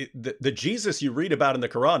yeah, the Jesus you read about in the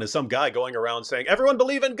Quran is some guy going around saying, everyone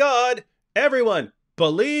believe in God. Everyone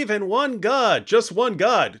believe in one God, just one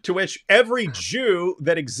God. To which every Jew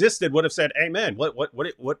that existed would have said, amen. What,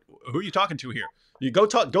 who are you talking to here? You go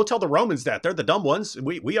tell the Romans that. They're the dumb ones.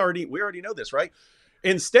 We already know this, right?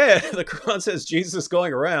 Instead, the Quran says Jesus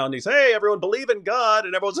going around, he's, hey, everyone believe in God,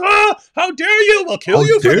 and everyone's, how dare you? We'll kill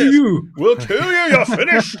you for this. We'll kill you. You're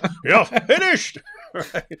finished. You're finished.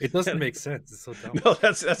 Right? It doesn't make sense. It's so dumb. No,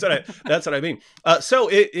 that's what I mean. So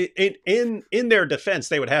in their defense,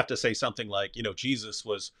 they would have to say something like, Jesus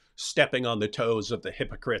was stepping on the toes of the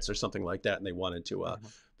hypocrites or something like that, and they wanted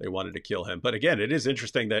to kill him. But again, it is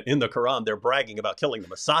interesting that in the Quran they're bragging about killing the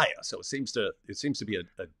Messiah. So it seems to be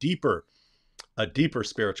a deeper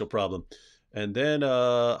spiritual problem. And then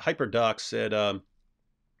Hyperdoc said,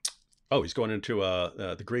 he's going into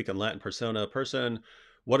the Greek and Latin persona. Person,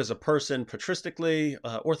 what is a person? Patristically,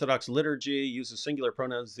 Orthodox liturgy uses singular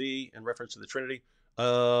pronouns the in reference to the Trinity.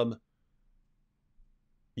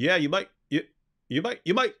 Yeah, you might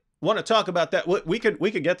want to talk about that. We could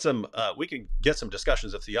get some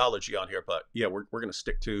discussions of theology on here, but yeah, we're going to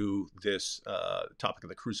stick to this topic of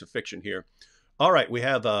the crucifixion here. All right, we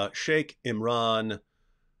have Sheikh Imran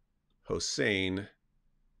Hossein,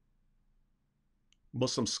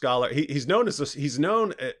 Muslim scholar. He's known as a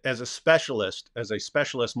specialist,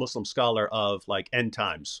 Muslim scholar of like end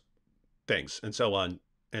times things and so on.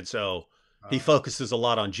 And so he focuses a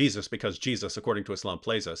lot on Jesus because Jesus, according to Islam,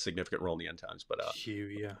 plays a significant role in the end times. But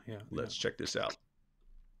let's check this out.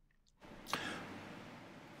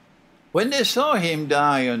 When they saw him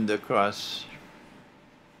die on the cross,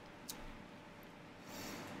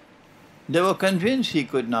 they were convinced he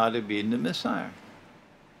could not have been the Messiah.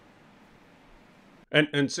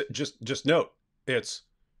 And just note,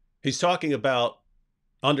 he's talking about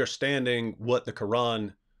understanding what the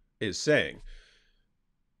Quran is saying.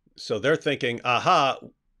 So they're thinking, aha,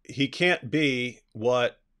 he can't be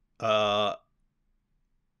what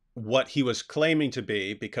he was claiming to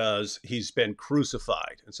be because he's been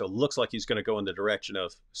crucified. And so it looks like he's going to go in the direction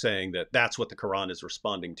of saying that that's what the Quran is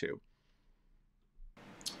responding to.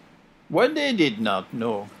 What they did not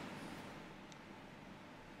know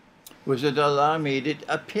was that Allah made it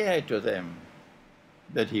appear to them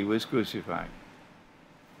that he was crucified.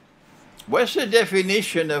 What's the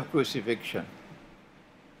definition of crucifixion?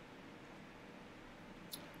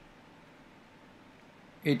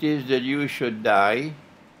 It is that you should die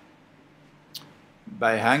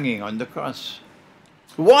by hanging on the cross.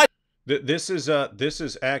 What? This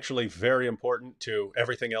is actually very important to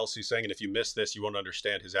everything else he's saying, and if you miss this, you won't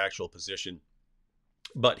understand his actual position.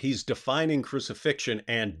 But he's defining crucifixion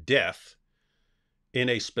and death in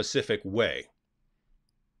a specific way.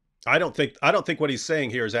 I don't think what he's saying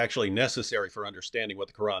here is actually necessary for understanding what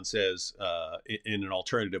the Quran says in an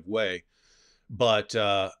alternative way. But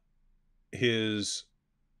his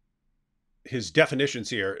definitions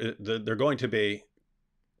here, they're going to be,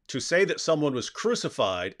 to say that someone was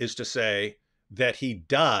crucified is to say that he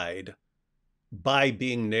died by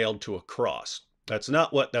being nailed to a cross. That's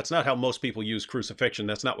not how most people use crucifixion.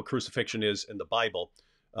 That's not what crucifixion is in the Bible.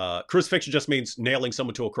 Crucifixion just means nailing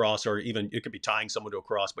someone to a cross, or even it could be tying someone to a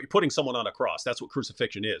cross, but you're putting someone on a cross. That's what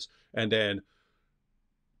crucifixion is. And then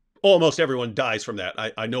almost everyone dies from that.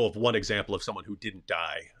 I know of one example of someone who didn't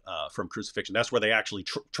die from crucifixion. That's where they actually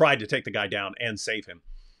tried to take the guy down and save him.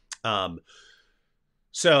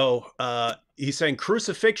 So he's saying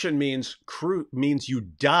crucifixion means you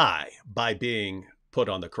die by being put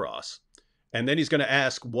on the cross. And then he's going to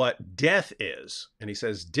ask what death is. And he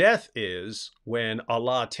says, death is when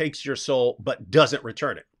Allah takes your soul but doesn't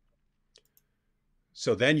return it.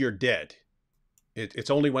 So then you're dead. It's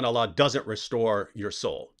only when Allah doesn't restore your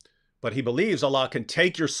soul. But he believes Allah can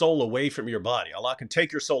take your soul away from your body. Allah can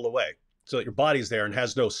take your soul away so that your body's there and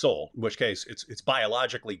has no soul, in which case it's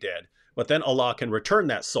biologically dead. But then Allah can return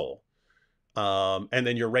that soul, and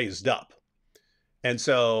then you're raised up. And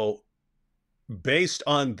so based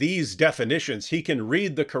on these definitions, he can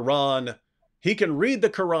read the Quran. He can read the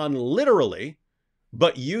Quran literally,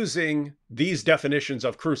 but using these definitions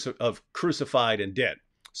of crucified and dead.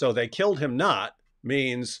 So they killed him not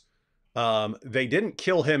means they didn't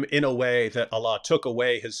kill him in a way that Allah took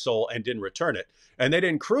away his soul and didn't return it. And they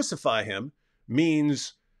didn't crucify him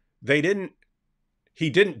means he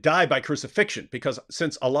didn't die by crucifixion, because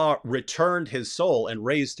since Allah returned his soul and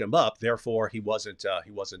raised him up, therefore he wasn't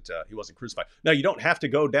crucified. Now, you don't have to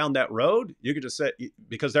go down that road. You could just say,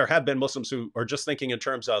 because there have been Muslims who are just thinking in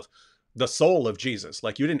terms of the soul of Jesus.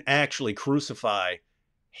 Like, you didn't actually crucify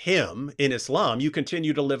him in Islam. You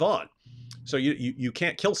continue to live on. So you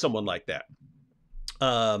can't kill someone like that.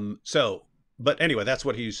 But anyway, that's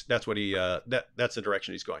the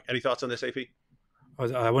direction he's going. Any thoughts on this, AP?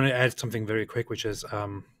 I want to add something very quick, which is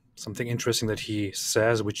something interesting that he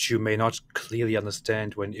says, which you may not clearly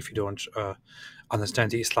understand if you don't understand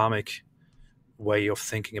the Islamic way of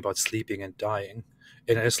thinking about sleeping and dying.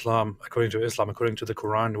 In Islam, according to the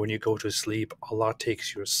Quran, when you go to sleep, Allah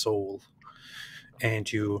takes your soul,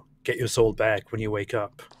 and you get your soul back when you wake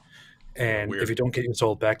up. And Weird. If you don't get your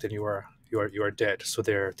soul back, then you are dead. So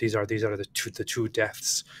these are the two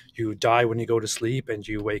deaths. You die when you go to sleep, and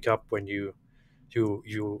you wake up when you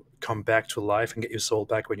come back to life and get your soul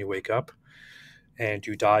back when you wake up, and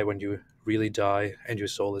you die when you really die, and your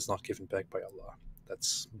soul is not given back by Allah.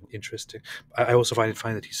 That's interesting. I also find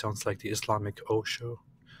that he sounds like the Islamic Osho.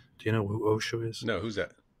 Do you know who Osho is? No, who's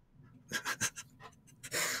that?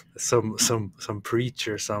 some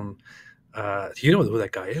preacher, you know who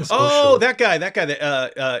that guy is? Oh, Osho. that guy,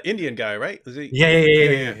 the Indian guy, right? Is he?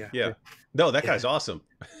 Yeah. No, that guy's awesome.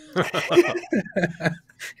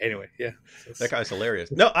 Anyway, yeah. That guy's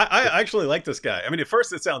hilarious. No, I actually like this guy. I mean, at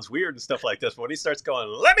first it sounds weird and stuff like this, but when he starts going,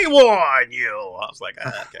 "Let me warn you," I was like,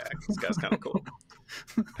 okay, this guy's kind of cool.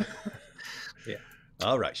 Yeah.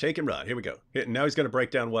 All right, shake and run. Here we go. Now he's going to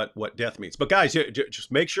break down what death means. But guys,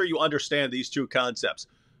 just make sure you understand these two concepts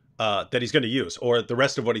that he's going to use, or the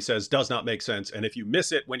rest of what he says does not make sense. And if you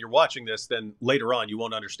miss it when you're watching this, then later on you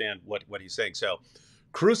won't understand what he's saying. So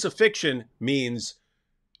crucifixion means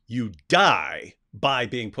you die by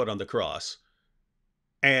being put on the cross.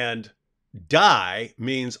 And die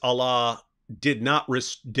means Allah did not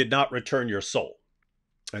return your soul.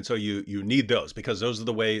 And so you need those, because those are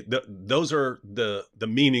those are the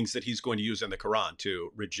meanings that he's going to use in the Quran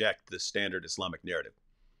to reject the standard Islamic narrative.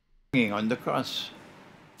 On the cross.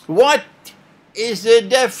 What is the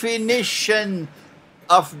definition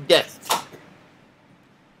of death?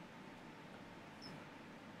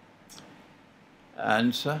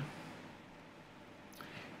 Answer.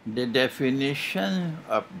 The definition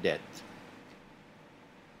of death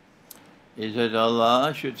is that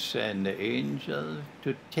Allah should send the angel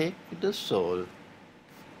to take the soul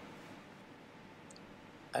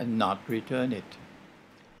and not return it.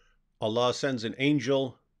 Allah sends an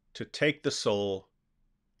angel to take the soul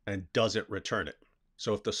and doesn't return it.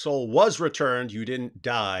 So if the soul was returned, you didn't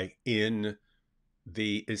die in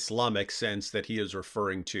the Islamic sense that he is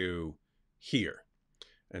referring to here.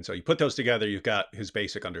 And so you put those together, you've got his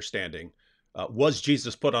basic understanding. Was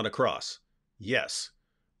Jesus put on a cross? Yes.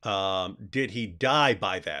 Did he die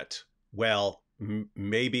by that? Well,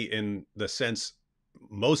 maybe in the sense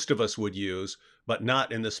most of us would use, but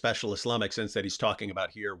not in the special Islamic sense that he's talking about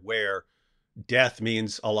here, where death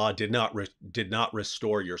means Allah did not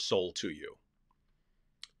restore your soul to you.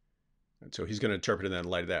 And so he's going to interpret that in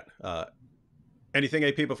light of that. Anything,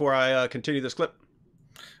 AP, before I continue this clip?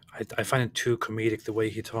 I find it too comedic the way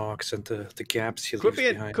he talks and the gaps he leaves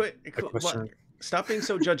behind. Stop being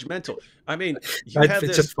so judgmental. I mean,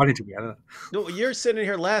 it's just funny to me. I don't know. No, you're sitting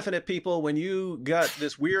here laughing at people when you got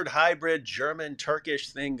this weird hybrid German-Turkish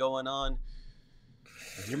thing going on.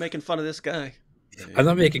 You're making fun of this guy. I'm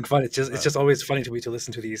not making fun. It's just always funny to me to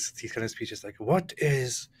listen to these kind of speeches. Like, what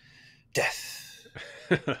is death?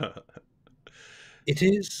 It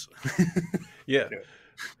is. Yeah.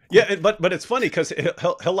 Yeah, but it's funny because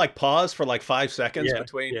he'll like pause for like 5 seconds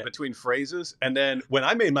between phrases, and then when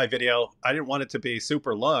I made my video, I didn't want it to be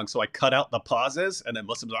super long, so I cut out the pauses, and then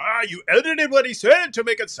Muslims are, you edited what he said to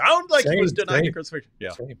make it sound like he was denying the crucifixion.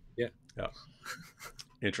 Yeah, yeah.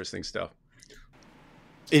 Interesting stuff.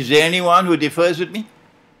 Is there anyone who differs with me?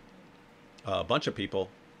 A bunch of people.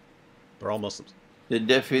 They're all Muslims. The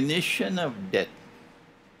definition of death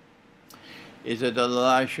is that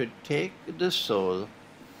Allah should take the soul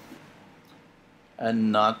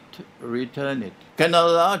and not return it. Can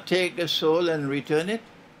Allah take the soul and return it?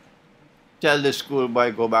 Tell the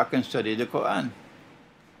schoolboy, go back and study the Quran.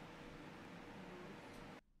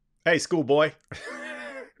 Hey, schoolboy.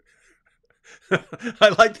 I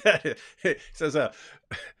like that. It says,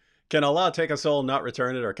 can Allah take a soul and not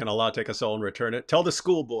return it, or can Allah take a soul and return it? Tell the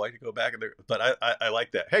schoolboy to go back. But I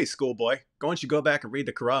like that. Hey, schoolboy, why don't you go back and read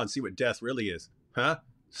the Quran and see what death really is? Huh?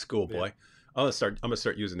 Schoolboy. Yeah. I'm gonna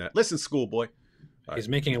start using that. Listen, schoolboy. He's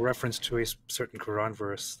making a reference to a certain Quran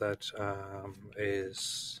verse that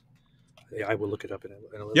is. Yeah, I will look it up in a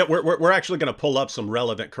little. Yeah, we're actually going to pull up some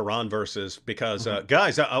relevant Quran verses because,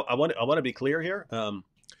 guys, I want to be clear here.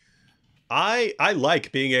 I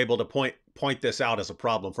like being able to point this out as a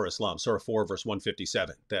problem for Islam. Surah 4, verse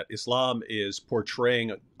 157, that Islam is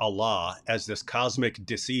portraying Allah as this cosmic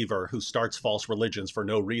deceiver who starts false religions for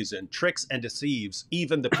no reason, tricks and deceives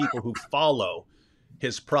even the people who follow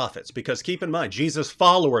his prophets. Because keep in mind, Jesus'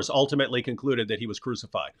 followers ultimately concluded that he was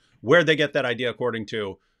crucified. Where'd they get that idea according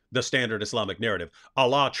to the standard Islamic narrative?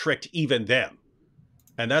 Allah tricked even them.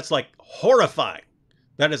 And that's like horrifying.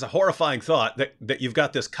 That is a horrifying thought that you've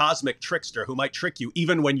got this cosmic trickster who might trick you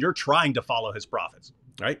even when you're trying to follow his prophets,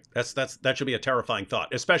 right? That should be a terrifying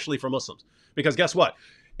thought, especially for Muslims. Because guess what?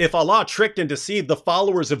 If Allah tricked and deceived the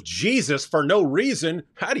followers of Jesus for no reason,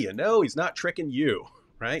 how do you know he's not tricking you?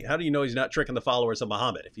 Right? How do you know he's not tricking the followers of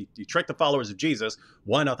Muhammad? If you trick the followers of Jesus,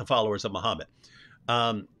 why not the followers of Muhammad?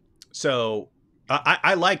 So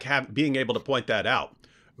I like being able to point that out.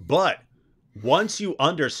 But once you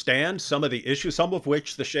understand some of the issues, some of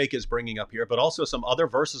which the Sheikh is bringing up here, but also some other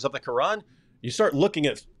verses of the Quran, you start looking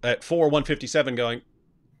at 4:157 going,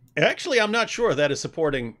 actually, I'm not sure that is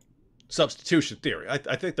supporting substitution theory. I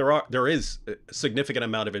think there is a significant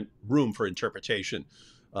amount of room for interpretation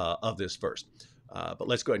of this verse. But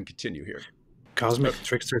let's go ahead and continue here. Cosmic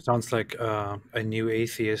Trickster sounds like a new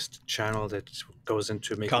atheist channel that goes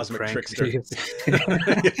into making Cosmic prank Trickster.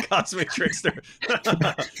 videos. Cosmic Trickster.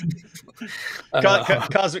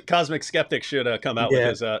 Cosmic Skeptic should come out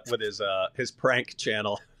with his prank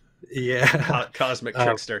channel. Yeah. Cosmic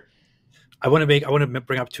Trickster. I want to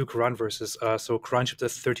bring up two Quran verses. So Quran chapter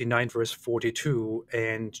 39 verse 42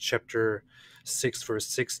 and chapter 6 verse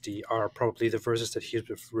 60 are probably the verses that he's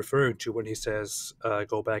referring to when he says,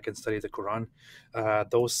 "Go back and study the Quran."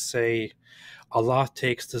 Those say, "Allah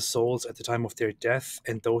takes the souls at the time of their death,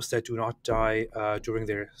 and those that do not die during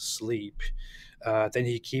their sleep. Then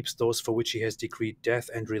he keeps those for which he has decreed death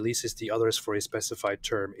and releases the others for a specified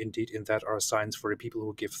term. Indeed, in that are signs for the people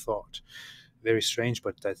who give thought." Very strange,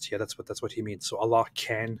 but that's what he means. So Allah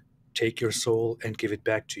can take your soul and give it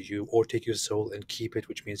back to you, or take your soul and keep it,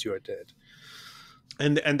 which means you are dead.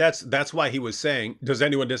 And that's why he was saying, does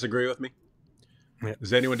anyone disagree with me? Yeah.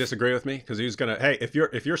 Does anyone disagree with me? Because he was gonna, hey, if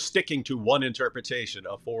you're sticking to one interpretation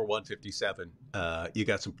of 4:157, you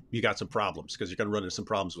got some problems, because you're gonna run into some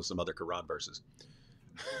problems with some other Quran verses.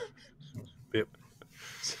 Yep.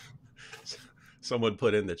 Someone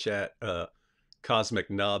put in the chat,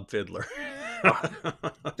 cosmic knob fiddler.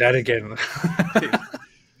 That again.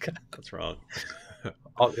 That's wrong.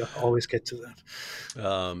 I'll always get to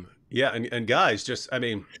that. Yeah, and guys, just, I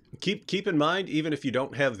mean, keep in mind, even if you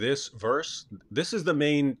don't have this verse, this is the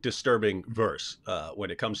main disturbing verse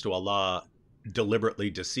when it comes to Allah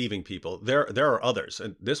deliberately deceiving people. There are others,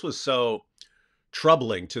 and this was so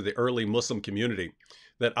troubling to the early Muslim community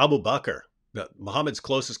that Abu Bakr, Muhammad's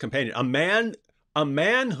closest companion, a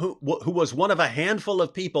man who was one of a handful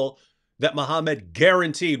of people that Muhammad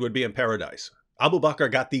guaranteed would be in paradise. Abu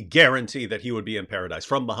Bakr got the guarantee that he would be in paradise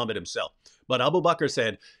from Muhammad himself. But Abu Bakr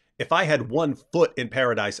said, if I had 1 foot in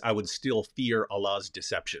paradise, I would still fear Allah's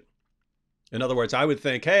deception. In other words, I would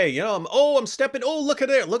think, hey, I'm stepping, look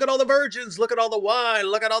at it. Look at all the virgins. Look at all the wine.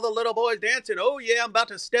 Look at all the little boys dancing. Oh, yeah, I'm about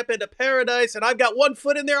to step into paradise, and I've got 1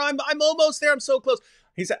 foot in there. I'm almost there. I'm so close.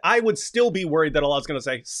 He said, I would still be worried that Allah's going to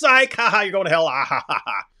say, psych, haha, you're going to hell, ah, ha, ha,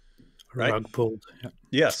 ha. Right? Rug pulled.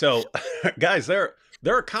 Yeah, so, guys, there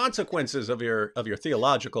are consequences of your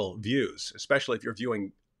theological views, especially if you're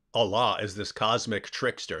viewing Allah as this cosmic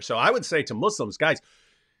trickster. So I would say to Muslims, guys,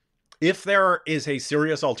 if there is a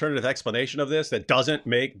serious alternative explanation of this that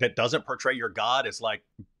doesn't portray your God as like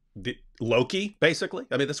Loki, basically.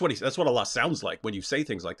 I mean, that's what Allah sounds like when you say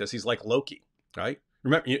things like this. He's like Loki, right?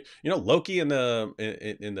 Remember, Loki in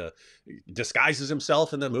the disguises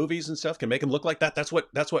himself in the movies and stuff, can make him look like that. That's what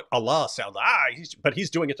Allah sounds like. But he's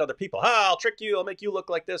doing it to other people. I'll trick you. I'll make you look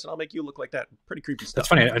like this, and I'll make you look like that. Pretty creepy stuff.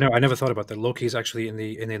 That's funny. I never thought about that. Loki is actually in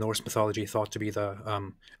the Norse mythology thought to be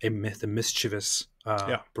the mischievous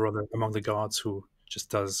brother among the gods who just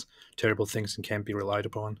does terrible things and can't be relied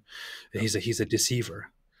upon. He's a deceiver.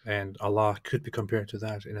 And Allah could be compared to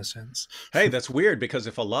that in a sense. Hey, that's weird, because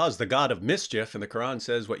if Allah is the God of mischief and the Quran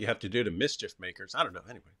says what you have to do to mischief makers, I don't know.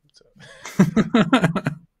 Anyway, so.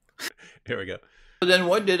 Here we go. Then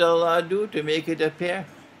what did Allah do to make it appear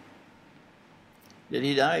that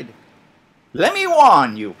he died? Let me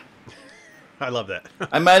warn you. I love that.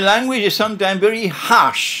 And my language is sometimes very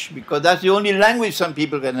harsh, because that's the only language some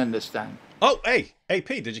people can understand. Oh, hey,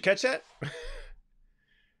 Pete, did you catch that?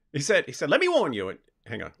 He said, let me warn you.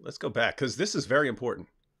 Hang on, let's go back, because this is very important.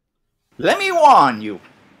 Let me warn you.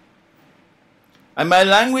 And my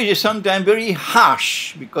language is sometimes very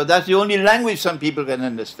harsh, because that's the only language some people can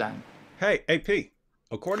understand. Hey, AP,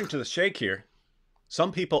 according to the Sheikh here,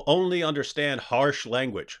 some people only understand harsh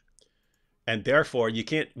language. And therefore,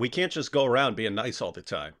 we can't just go around being nice all the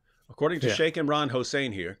time. According to Sheikh Imran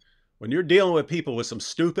Hossein here, when you're dealing with people with some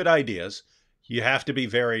stupid ideas, you have to be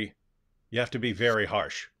very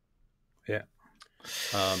harsh. Yeah.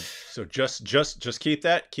 So just keep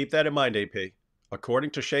that in mind, AP.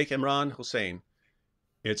 According to Sheikh Imran Hussein,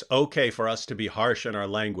 it's okay for us to be harsh in our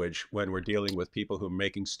language when we're dealing with people who are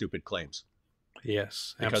making stupid claims.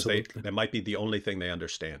 Yes, because absolutely. that might be the only thing they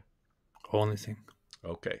understand. Only thing.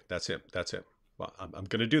 Okay, that's him. Well, I'm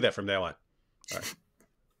going to do that from now on. All right.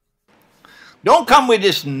 Don't come with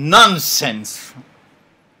this nonsense,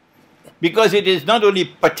 because it is not only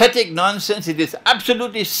pathetic nonsense, it is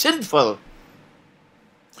absolutely sinful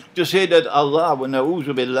to say that Allah, wa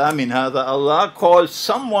na'udhu billah min hadha, Allah calls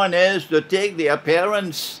someone else to take the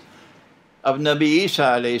appearance of Nabi Isa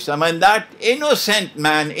alayhi salam, and that innocent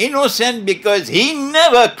man, innocent because he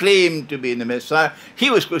never claimed to be the Messiah, he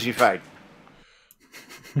was crucified.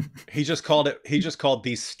 He just called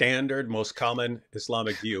the standard, most common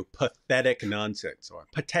Islamic view pathetic nonsense, or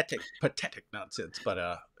pathetic nonsense.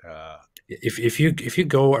 But if you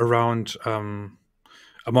go around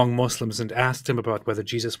among Muslims and ask them about whether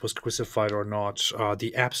Jesus was crucified or not,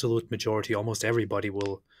 the absolute majority, almost everybody,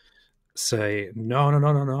 will say,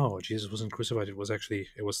 no, Jesus wasn't crucified. It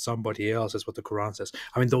was somebody else. That's what the Quran says.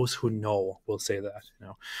 I mean, those who know will say that,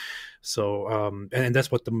 So, and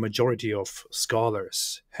that's what the majority of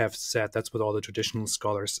scholars have said. That's what all the traditional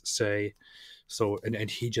scholars say. So, and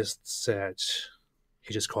he just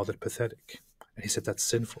called it pathetic, and he said that's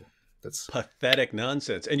sinful. That's pathetic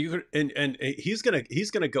nonsense. And and he's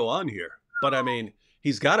gonna go on here, but I mean,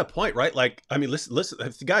 he's got a point, right? Like, I mean, listen,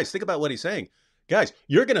 guys, think about what he's saying. Guys,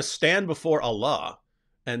 you're gonna stand before Allah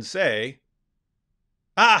and say,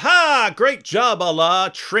 aha, great job,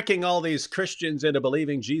 Allah, tricking all these Christians into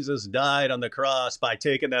believing Jesus died on the cross by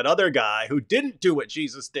taking that other guy who didn't do what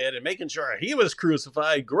Jesus did and making sure he was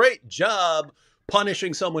crucified. Great job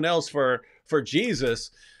punishing someone else for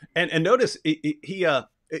Jesus. And notice he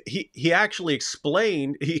actually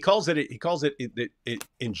explained, he calls it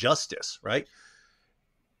injustice, right?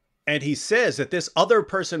 And he says that this other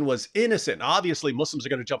person was innocent. Obviously, Muslims are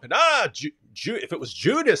going to jump in. If it was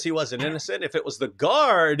Judas, he wasn't innocent. If it was the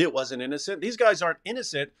guard, it wasn't innocent. These guys aren't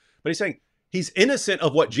innocent. But he's saying he's innocent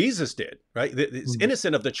of what Jesus did, right? He's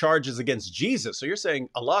innocent of the charges against Jesus. So you're saying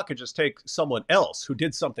Allah could just take someone else who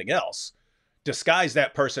did something else, disguise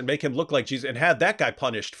that person, make him look like Jesus, and have that guy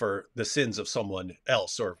punished for the sins of someone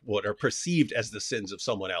else, or what are perceived as the sins of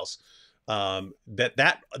someone else.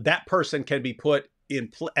 That person can be put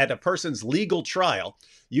at a person's legal trial.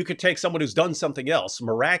 You could take someone who's done something else,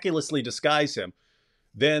 miraculously disguise him,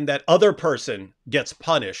 then that other person gets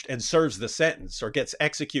punished and serves the sentence, or gets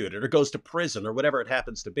executed, or goes to prison, or whatever it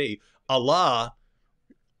happens to be. Allah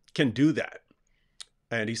can do that.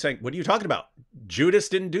 And he's saying, what are you talking about? Judas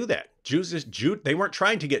didn't do that. They weren't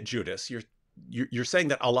trying to get Judas. You're saying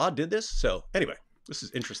that Allah did this? So anyway, this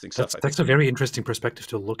is interesting stuff. That's a very interesting perspective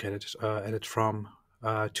to look at it from.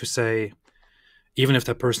 To say, even if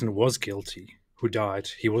that person was guilty, who died,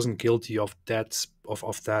 he wasn't guilty of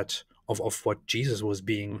what Jesus was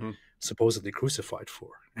being supposedly crucified for,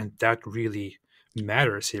 and that really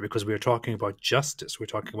matters here, because we are talking about justice. We're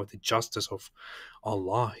talking about the justice of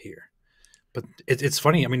Allah here. But it's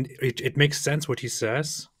funny. I mean, it makes sense what he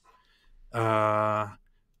says, but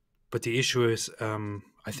the issue is,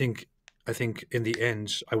 I think in the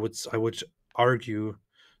end, I would argue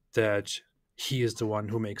that he is the one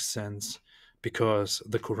who makes sense, because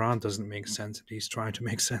the Quran doesn't make sense, and he's trying to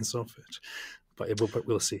make sense of it. But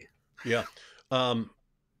we'll see. Yeah, and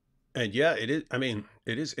yeah, it is. I mean,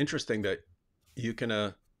 it is interesting that you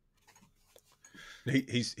can.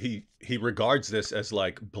 He regards this as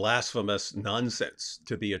like blasphemous nonsense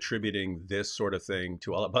to be attributing this sort of thing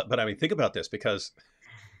to Allah. But I mean, think about this, because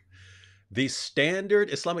the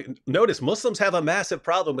standard Islamic, notice Muslims have a massive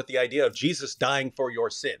problem with the idea of Jesus dying for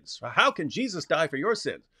your sins. How can Jesus die for your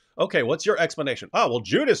sins? Okay, what's your explanation? Oh, well,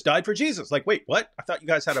 Judas died for Jesus. Like, wait, what? I thought you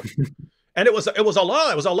guys had a, and it was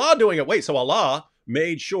Allah. It was Allah doing it. Wait, so Allah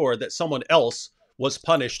made sure that someone else was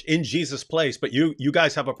punished in Jesus' place, but you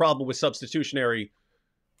guys have a problem with substitutionary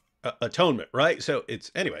atonement, right? So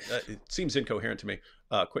it's, anyway, it seems incoherent to me.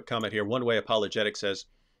 Quick comment here. One Way Apologetic says,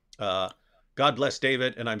 God bless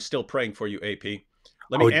David, and I'm still praying for you, AP.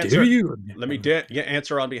 Let me answer. Let me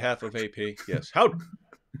answer on behalf of AP. Yes. How?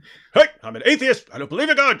 Hey, I'm an atheist. I don't believe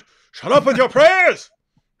in God. Shut up with your prayers.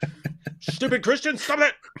 Stupid Christian, stop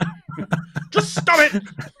it. Just stop it.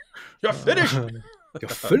 You're finished. You're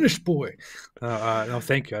finished, boy. No,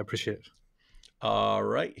 thank you. I appreciate it. All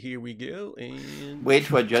right, here we go. And wait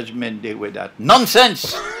for Judgment Day with that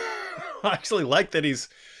nonsense. I actually like that he's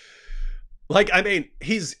like, I mean,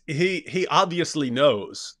 he obviously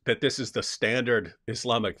knows that this is the standard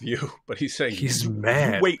Islamic view, but he's saying he's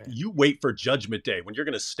mad. You wait for Judgment Day when you're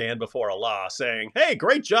going to stand before Allah saying, hey,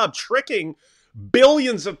 great job tricking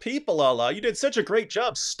billions of people, Allah. You did such a great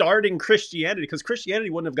job starting Christianity, because Christianity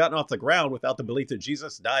wouldn't have gotten off the ground without the belief that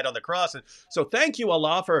Jesus died on the cross. And so thank you,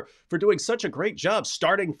 Allah, for doing such a great job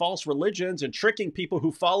starting false religions and tricking people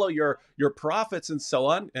who follow your prophets and so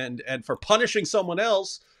on, and for punishing someone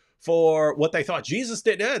else for what they thought Jesus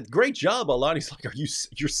did. Yeah, great job, Allah. And he's like,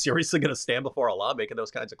 you're seriously going to stand before Allah making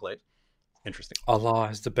those kinds of claims? Interesting. Allah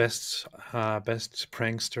is the best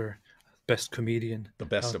prankster, best comedian, the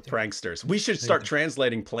best of pranksters. We should start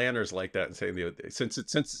translating planners like that and say, since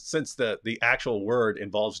the actual word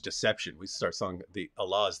involves deception, we start saying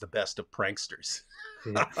Allah is the best of pranksters.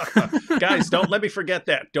 Yeah. Guys, don't let me forget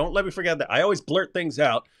that. Don't let me forget that. I always blurt things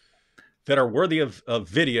out that are worthy of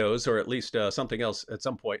videos, or at least something else at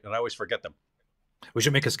some point, and I always forget them. We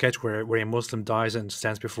should make a sketch where a Muslim dies and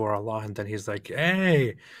stands before Allah, and then he's like,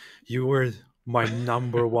 hey, you were my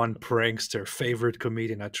number one prankster, favorite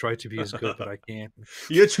comedian. I try to be as good, but I can't.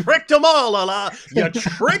 You tricked them all, Allah. You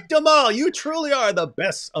tricked them all. You truly are the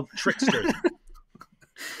best of tricksters.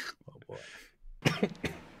 Oh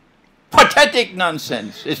Pathetic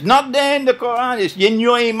nonsense. It's not there in the Quran. It's in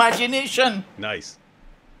your imagination. Nice.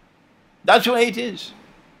 That's why it is.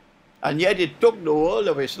 And yet it took the world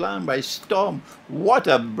of Islam by storm. What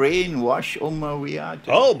a brainwash ummah we are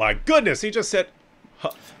today. Oh my goodness! He just said,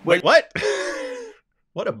 "Wait, what?"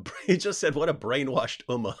 He just said, "What a brainwashed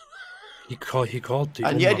ummah." He called the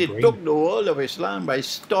and ummah yet it brain. took the world of Islam by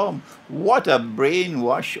storm. What a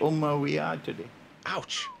brainwash ummah we are today.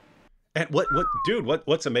 Ouch! And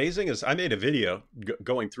what's amazing is I made a video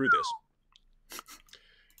going through this,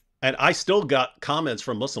 and I still got comments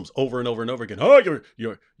from Muslims over and over and over again. Oh,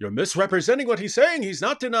 you're misrepresenting what he's saying. He's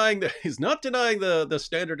not denying the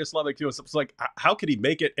standard Islamic view. It's like, how could he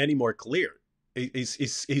make it any more clear?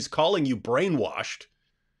 He's calling you brainwashed.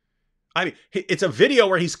 I mean, it's a video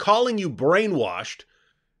where he's calling you brainwashed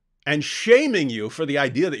and shaming you for the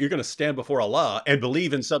idea that you're going to stand before Allah and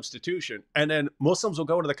believe in substitution. And then Muslims will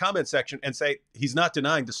go into the comment section and say, he's not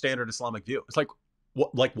denying the standard Islamic view. It's like,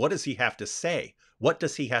 what does he have to say? What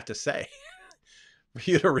does he have to say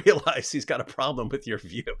for you to realize he's got a problem with your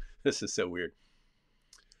view? This is so weird.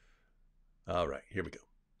 All right, here we go.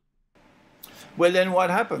 Well, then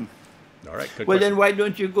what happened? All right. Good well, question. then why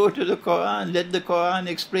don't you go to the Quran? Let the Quran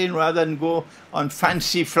explain rather than go on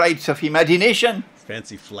fancy flights of imagination.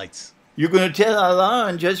 Fancy flights. You're going to tell Allah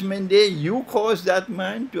on Judgment Day, you caused that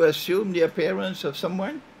man to assume the appearance of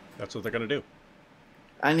someone? That's what they're going to do.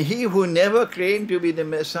 And he who never claimed to be the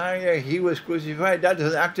Messiah, he was crucified. That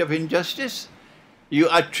is an act of injustice. You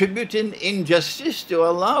attributing injustice to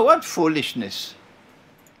Allah? What foolishness.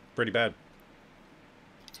 Pretty bad.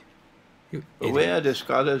 Where are the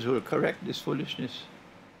scholars who will correct this foolishness?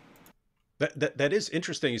 That is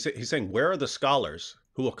interesting. He's saying, where are the scholars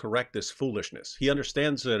who will correct this foolishness? He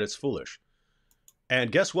understands that it's foolish.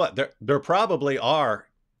 And guess what? There probably are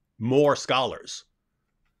more scholars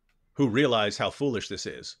who realize how foolish this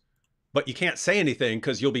is. But you can't say anything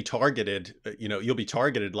because you'll be targeted, you'll be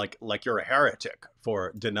targeted like you're a heretic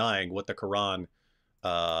for denying what the Quran,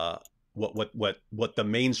 what the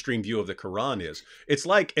mainstream view of the Quran is.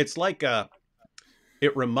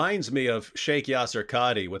 It reminds me of Sheikh Yasser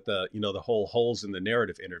Qadi with the whole holes in the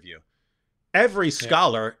narrative interview. Every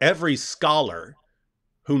scholar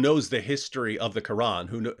who knows the history of the Quran,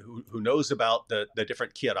 who knows about the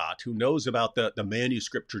different qira'at, who knows about the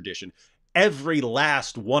manuscript tradition, every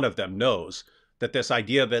last one of them knows that this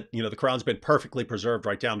idea that, the Quran's been perfectly preserved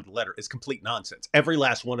right down to the letter is complete nonsense. Every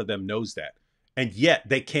last one of them knows that. And yet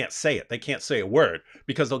they can't say it. They can't say a word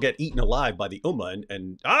because they'll get eaten alive by the ummah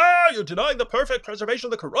and you're denying the perfect preservation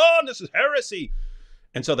of the Quran. This is heresy.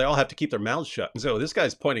 And so they all have to keep their mouths shut. And so this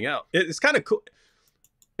guy's pointing out, it's kind of cool.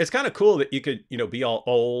 It's kind of cool that you could, be all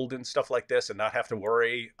old and stuff like this and not have to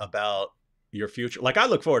worry about your future. Like, I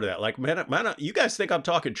look forward to that. Like, man, you guys think I'm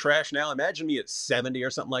talking trash now? Imagine me at 70 or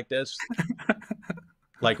something like this.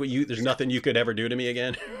 Like, there's nothing you could ever do to me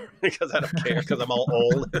again because I don't care because I'm all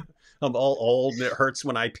old. I'm all old and it hurts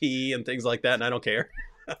when I pee and things like that. And I don't care.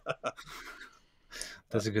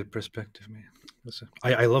 That's a good perspective, man.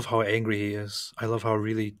 I love how angry he is. I love how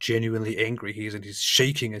really genuinely angry he is, and he's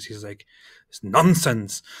shaking as he's like, "It's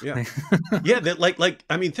nonsense." Yeah, yeah. That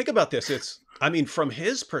I mean, think about this. From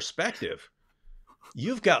his perspective,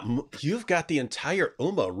 you've got the entire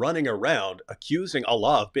ummah running around accusing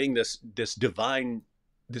Allah of being this divine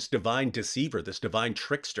deceiver, this divine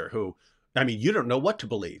trickster. Who, you don't know what to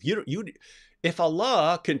believe. If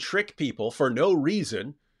Allah can trick people for no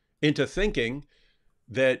reason into thinking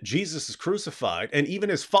that Jesus is crucified, and even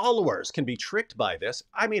his followers can be tricked by this.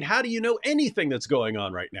 How do you know anything that's going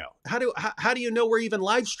on right now? How do you know we're even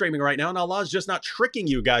live streaming right now and Allah's just not tricking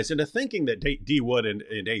you guys into thinking that D Wood and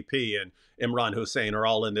AP and Imran Hussein are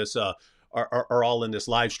all in this are all in this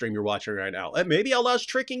live stream you're watching right now? And maybe Allah's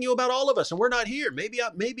tricking you about all of us and we're not here. Maybe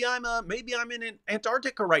I'm in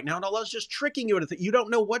Antarctica right now and Allah's just tricking you into you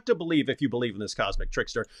don't know what to believe if you believe in this cosmic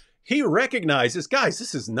trickster. He recognizes, guys,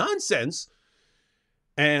 this is nonsense.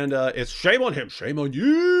 And it's shame on him, shame on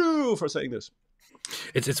you for saying this.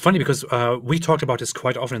 It's funny because we talked about this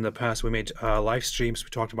quite often in the past. We made live streams. We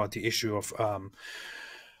talked about the issue of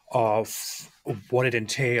what it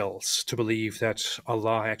entails to believe that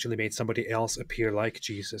Allah actually made somebody else appear like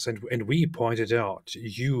Jesus. And we pointed out,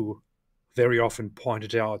 you very often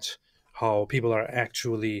pointed out how people are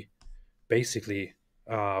actually basically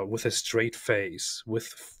with a straight face,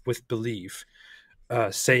 with belief,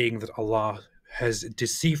 saying that Allah has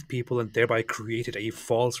deceived people and thereby created a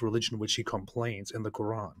false religion, which he complains in the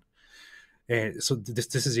Quran. And so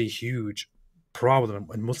this is a huge problem,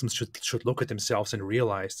 and Muslims should look at themselves and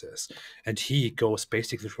realize this. And he goes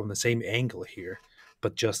basically from the same angle here,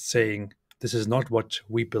 but just saying This is not what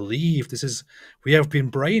we believe. We have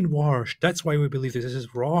been brainwashed. That's why we believe this. This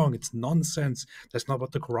is wrong. It's nonsense. That's not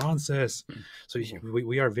what the Quran says. So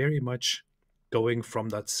we are very much going from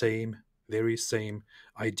that very same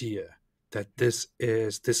idea that this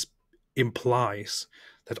implies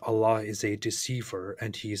that Allah is a deceiver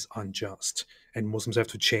and he's unjust, and Muslims have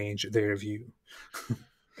to change their view.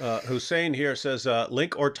 Hussein here says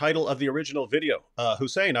link or title of the original video.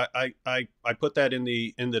 Hussein, I put that in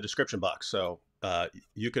the description box, so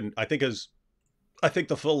you can. I think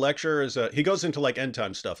the full lecture is he goes into like end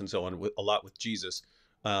time stuff and so on a lot with Jesus,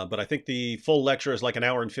 but I think the full lecture is like an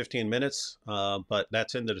hour and 15 minutes. But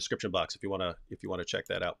that's in the description box if you wanna check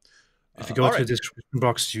that out. If you go to the description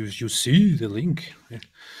box, you see the link.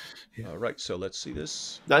 Yeah. All right, so let's see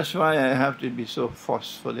this. That's why I have to be so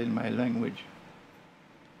forceful in my language.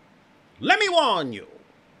 Let me warn you.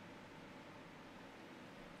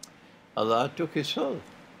 Allah took his soul.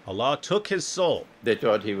 Allah took his soul. They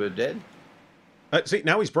thought he was dead. See,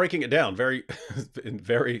 now he's breaking it down very,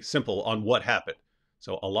 very simple on what happened.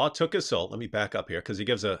 So Allah took his soul. Let me back up here because he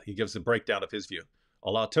gives a breakdown of his view.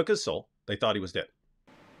 Allah took his soul. They thought he was dead.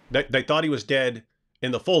 They thought he was dead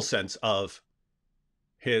in the full sense of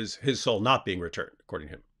his soul not being returned, according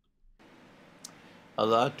to him.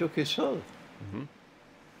 Allah took his soul. Mm-hmm.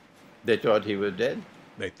 They thought he was dead.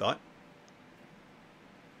 They thought.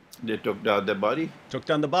 They took down the body. Took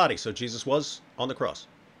down the body. So Jesus was on the cross.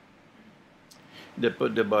 They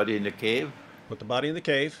put the body in the cave. Put the body in the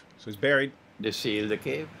cave. So he's buried. They sealed the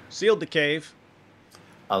cave. Sealed the cave.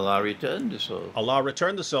 Allah returned the soul. Allah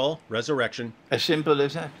returned the soul. Resurrection. As simple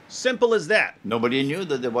as that. Simple as that. Nobody knew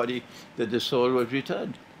that the soul was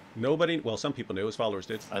returned. Nobody. Well, some people knew. His followers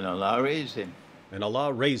did. And Allah raised him. And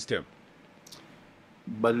Allah raised him.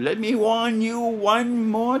 But let me warn you one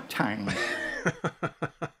more time.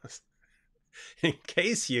 In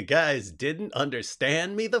case you guys didn't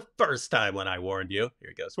understand me the first time when I warned you. Here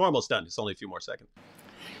it goes. We're almost done. It's only a few more seconds.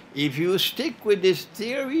 If you stick with this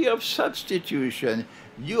theory of substitution,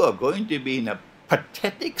 you are going to be in a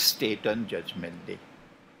pathetic state on Judgment Day.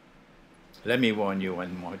 Let me warn you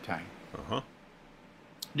one more time. Uh-huh.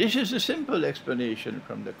 This is a simple explanation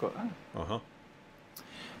from the Quran. Uh-huh.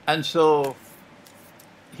 And so,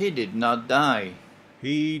 he did not die.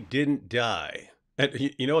 He didn't die.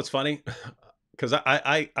 And you know what's funny? Because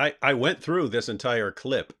I went through this entire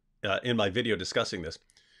clip in my video discussing this.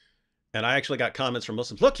 And I actually got comments from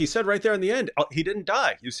Muslims. Look, he said right there in the end, he didn't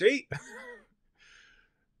die. You see?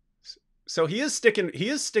 So he is sticking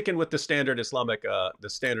with the standard Islamic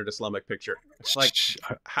picture. It's like,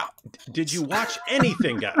 did you watch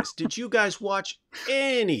anything, guys? Did you guys watch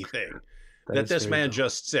anything that this man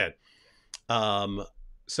just said?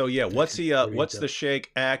 So yeah, what's the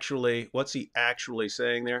sheikh actually? What's he actually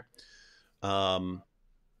saying there?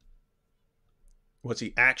 What's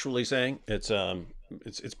he actually saying?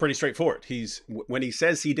 It's pretty straightforward. When he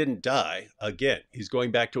says he didn't die, again, he's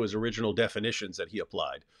going back to his original definitions that he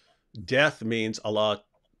applied. Death means Allah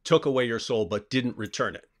took away your soul but didn't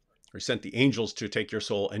return it. Or he sent the angels to take your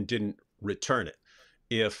soul and didn't return it.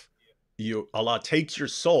 If Allah takes your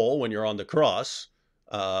soul when you're on the cross,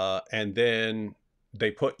 and then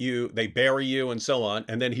they bury you and so on,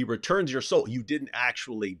 and then he returns your soul, you didn't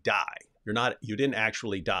actually die. You didn't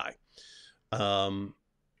actually die.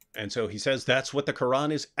 And so he says that's what the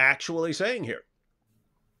Quran is actually saying here.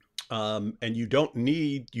 And you don't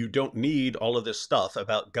need all of this stuff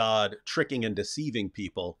about God tricking and deceiving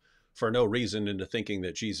people for no reason into thinking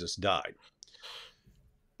that Jesus died.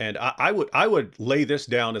 And I would lay this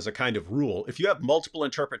down as a kind of rule. If you have multiple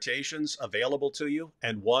interpretations available to you,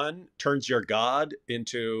 and one turns your God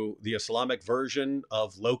into the Islamic version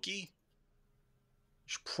of Loki, you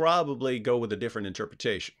should probably go with a different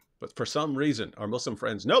interpretation. But for some reason, our Muslim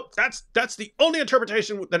friends, nope, that's the only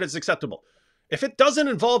interpretation that is acceptable. If it doesn't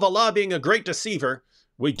involve Allah being a great deceiver,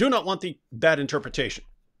 we do not want that interpretation.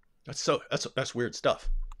 That's weird stuff,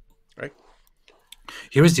 right?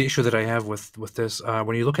 Here is the issue that I have with this.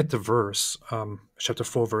 When you look at the verse, chapter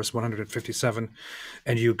 4, verse 157,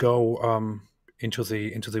 and you go into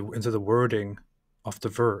the wording of the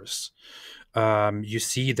verse, you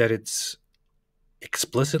see that it's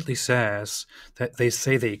explicitly says that they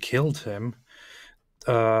say they killed him.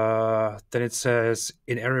 Then it says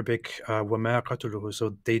in Arabic, وَمَا قَتُلُهُ,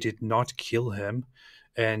 so they did not kill him,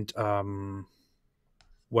 and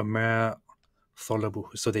وَمَا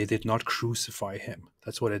ثَلَبُهُ, so they did not crucify him.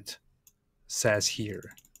 That's what it says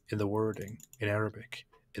here in the wording in Arabic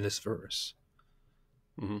in this verse.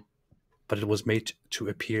 Mm-hmm. But it was made to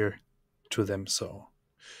appear to them so.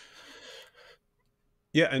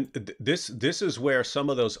 Yeah, and this is where some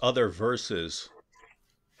of those other verses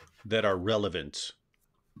that are relevant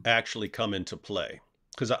actually come into play.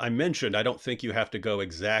 Because I mentioned I don't think you have to go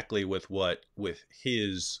exactly with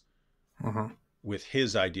his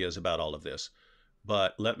ideas about all of this.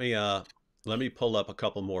 But let me pull up a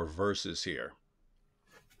couple more verses here,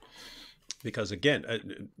 because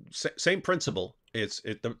again, same principle.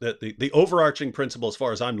 The overarching principle, as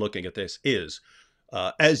far as I'm looking at this, is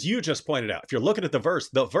as you just pointed out. If you're looking at the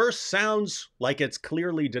verse sounds like it's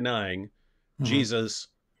clearly denying Jesus'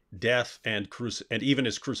 death and even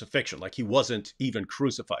his crucifixion, like he wasn't even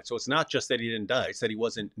crucified. So it's not just that he didn't die; it's that he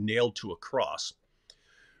wasn't nailed to a cross.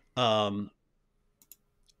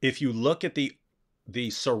 If you look at the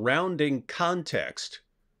surrounding context,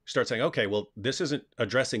 start saying, okay, well, this isn't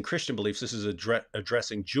addressing Christian beliefs. This is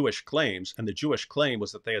addressing Jewish claims. And the Jewish claim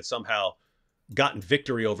was that they had somehow gotten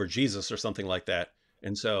victory over Jesus or something like that.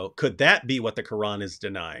 And so could that be what the Quran is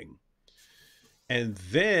denying? And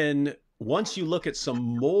then once you look at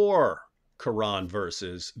some more Quran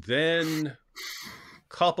verses, then a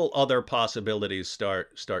couple other possibilities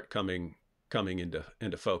start coming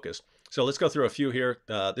into focus. So let's go through a few here.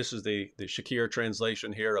 This is the Shakir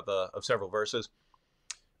translation here of several verses.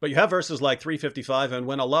 But you have verses like 355, and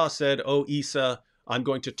when Allah said, O Isa, I'm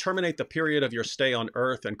going to terminate the period of your stay on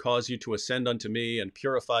earth and cause you to ascend unto me and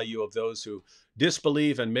purify you of those who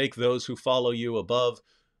disbelieve and make those who follow you above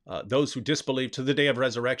those who disbelieve to the day of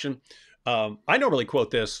resurrection. I normally quote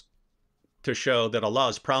this to show that Allah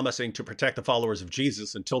is promising to protect the followers of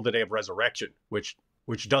Jesus until the day of resurrection, which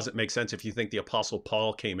doesn't make sense if you think the Apostle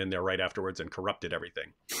Paul came in there right afterwards and corrupted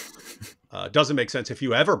everything. Doesn't make sense if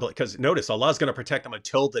you ever, because notice Allah is going to protect them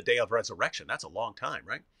until the day of resurrection. That's a long time,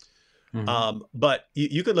 right? But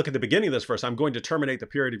you could look at the beginning of this verse. I'm going to terminate the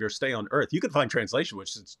period of your stay on earth. You could find translation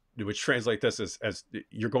which translate this as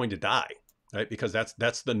you're going to die, right? Because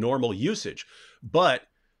that's the normal usage. But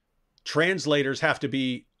translators have to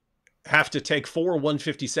take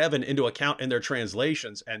 4:157 into account in their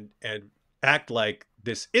translations and act like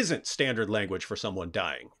this isn't standard language for someone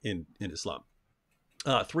dying in Islam.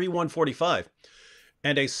 3:145,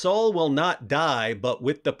 and a soul will not die but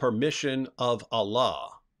with the permission of Allah.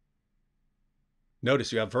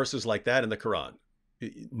 Notice you have verses like that in the Quran.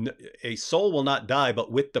 A soul will not die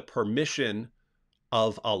but with the permission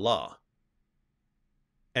of Allah.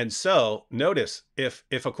 And so notice if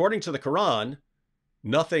according to the Quran,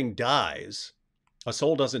 nothing dies, a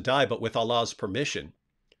soul doesn't die but with Allah's permission,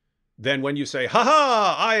 then when you say,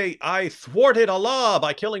 I thwarted Allah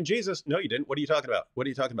by killing Jesus. No, you didn't. What are you talking about? What are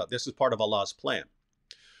you talking about? This is part of Allah's plan.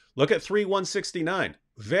 Look at 3:169.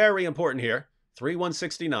 Very important here.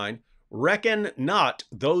 3:169. Reckon not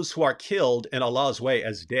those who are killed in Allah's way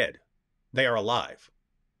as dead. They are alive.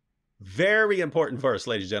 Very important verse,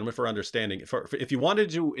 ladies and gentlemen, for understanding. If you wanted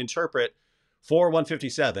to interpret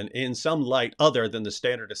 4:157 in some light other than the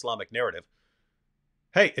standard Islamic narrative,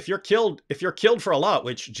 hey, if you're killed for Allah,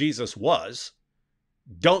 which Jesus was,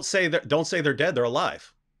 don't say they're dead, they're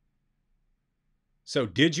alive. So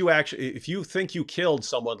did you actually, if you think you killed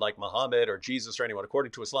someone like Muhammad or Jesus or anyone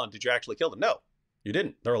according to Islam, did you actually kill them? No, you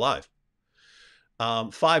didn't. They're alive.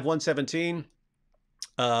 5:117.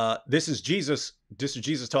 This is Jesus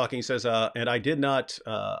talking. He says, and I did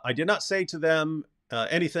not say to them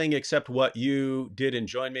anything except what you did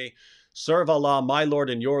enjoin me. Serve Allah, my Lord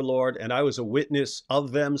and your Lord, and I was a witness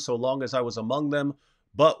of them so long as I was among them.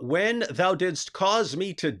 But when thou didst cause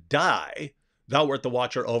me to die, thou wert the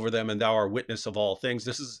watcher over them, and thou art witness of all things.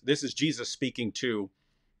 This is Jesus speaking to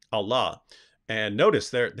Allah. And notice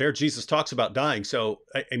there Jesus talks about dying. So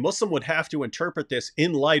a Muslim would have to interpret this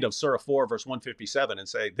in light of Surah 4, verse 157, and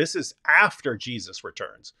say this is after Jesus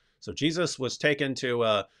returns. So Jesus was taken to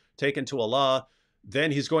Allah.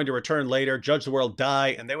 Then he's going to return later, judge the world, die,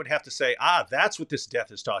 and they would have to say, that's what this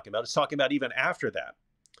death is talking about. It's talking about even after that.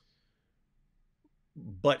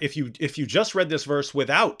 But if you just read this verse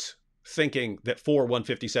without thinking that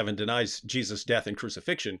 4:157 denies Jesus' death and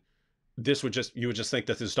crucifixion, you would just think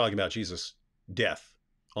that this is talking about Jesus' death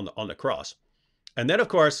on the cross. And then, of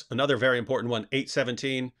course, another very important one,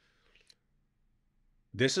 8:17.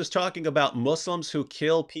 This is talking about Muslims who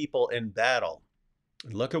kill people in battle.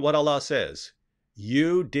 And look at what Allah says.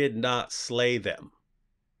 You did not slay them,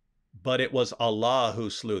 but it was Allah who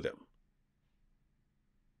slew them.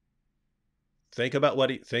 Think about what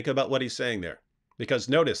he's saying there. Because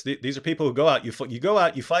notice, these are people who go out. You go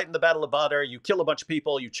out, you fight in the Battle of Badr, you kill a bunch of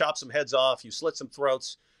people, you chop some heads off, you slit some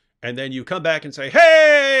throats, and then you come back and say,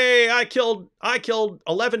 hey, I killed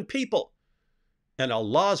 11 people. And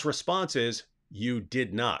Allah's response is, you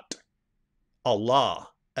did not. Allah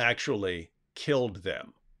actually killed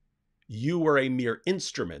them. You were a mere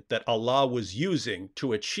instrument that Allah was using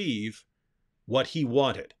to achieve what he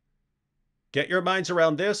wanted. Get your minds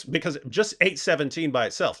around this, because just 8:17 by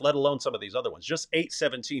itself, let alone some of these other ones, just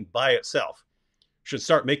 8:17 by itself should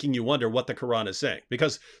start making you wonder what the Quran is saying.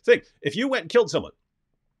 Because think, if you went and killed someone,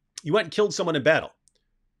 in battle,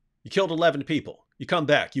 you killed 11 people, you come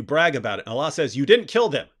back, you brag about it, and Allah says you didn't kill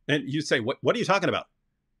them, and you say, what are you talking about?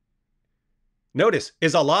 Notice,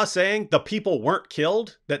 is Allah saying the people weren't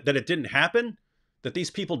killed, that it didn't happen, that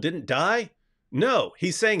these people didn't die? No,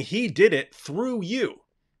 he's saying he did it through you,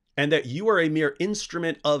 and that you are a mere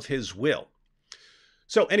instrument of his will.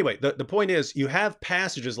 So anyway, the point is, you have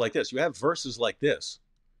passages like this, you have verses like this,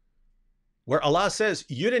 where Allah says,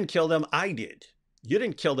 you didn't kill them, I did. You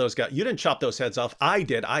didn't kill those guys, you didn't chop those heads off, I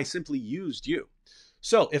did. I simply used you.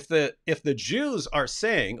 So if the Jews are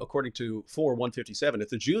saying, according to 4:157, if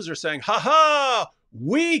the Jews are saying, ha ha,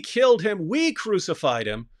 we killed him, we crucified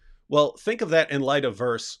him, well, think of that in light of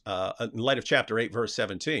chapter 8, verse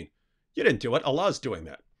 17. You didn't do it, Allah's doing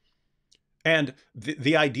that. And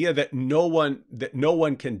the idea that no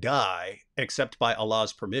one can die except by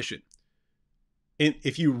Allah's permission.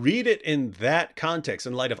 If you read it in that context,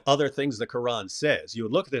 in light of other things the Quran says, you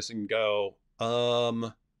would look at this and go,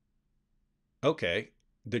 okay,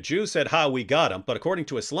 the Jews said, ha, we got him. But according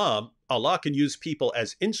to Islam, Allah can use people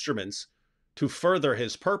as instruments to further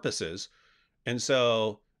his purposes. And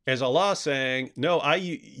so, as Allah saying, no,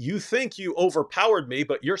 you think you overpowered me,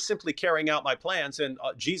 but you're simply carrying out my plans, and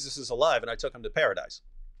Jesus is alive, and I took him to paradise.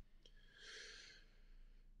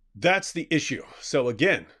 That's the issue. So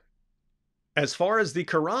again, as far as the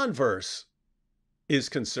Quran verse is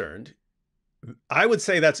concerned, I would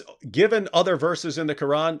say that's, given other verses in the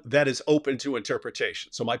Quran, that is open to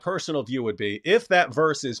interpretation. So my personal view would be, if that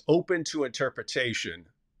verse is open to interpretation,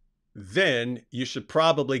 then you should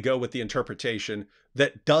probably go with the interpretation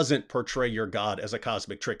that doesn't portray your God as a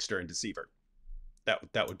cosmic trickster and deceiver.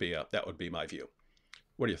 That would be my view.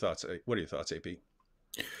 What are your thoughts? What are your thoughts, AP?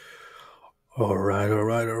 All right. All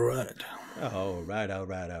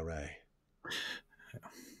right.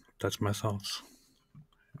 That's my thoughts.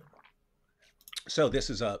 So this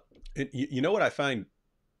is you know what I find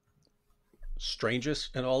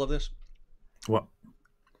strangest in all of this? What?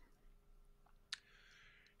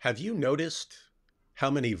 Have you noticed how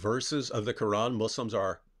many verses of the Quran Muslims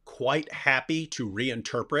are quite happy to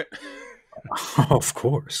reinterpret? Of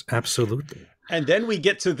course, absolutely. And then we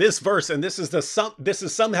get to this verse, and this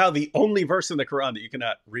is somehow the only verse in the Quran that you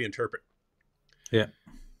cannot reinterpret. Yeah.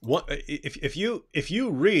 If you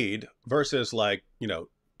read verses like,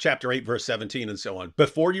 chapter 8, verse 17 and so on,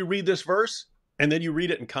 before you read this verse, and then you read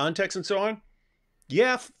it in context and so on,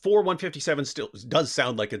 yeah, 4:157 still does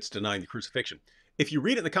sound like it's denying the crucifixion. If you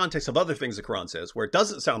read it in the context of other things the Quran says, where it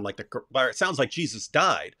doesn't sound like where it sounds like Jesus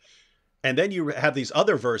died, and then you have these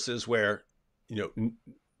other verses where, no,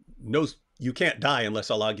 you can't die unless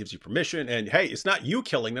Allah gives you permission, and hey, it's not you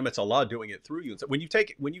killing them, it's Allah doing it through you. And so when you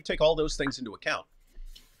take all those things into account,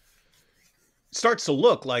 it starts to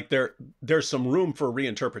look like there's some room for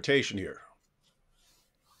reinterpretation here.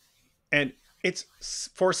 And it's,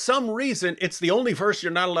 for some reason, it's the only verse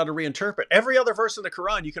you're not allowed to reinterpret. Every other verse in the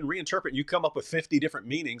Quran you can reinterpret, and you come up with 50 different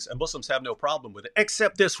meanings, and Muslims have no problem with it,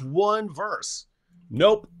 except this one verse.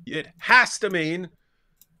 Nope, it has to mean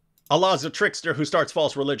Allah's a trickster who starts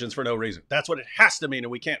false religions for no reason. That's what it has to mean,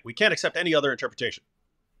 and we can't accept any other interpretation.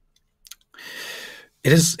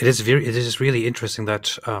 It is really interesting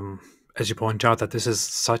that, as you point out, that this is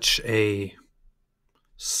such a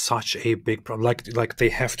big problem. Like they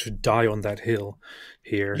have to die on that hill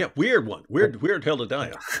here. Yeah, weird one. Weird hill to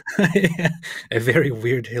die on. A very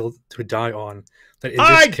weird hill to die on. That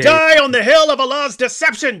die on the hill of Allah's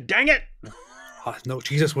deception, dang it! No,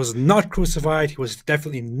 Jesus was not crucified. He was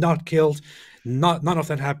definitely not killed. None of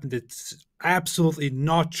that happened. It's absolutely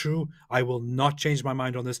not true. I will not change my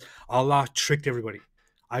mind on this. Allah tricked everybody.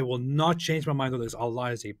 I will not change my mind on this.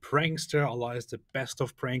 Allah is a prankster. Allah is the best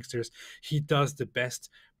of pranksters. He does the best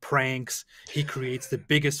pranks. He creates the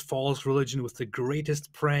biggest false religion with the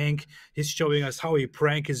greatest prank. He's showing us how a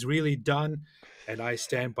prank is really done. And I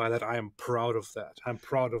stand by that. I am proud of that. I'm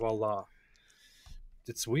proud of Allah.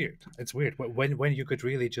 It's weird. It's weird when you could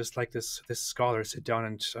really just, like this scholar, sit down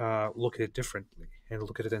and look at it differently and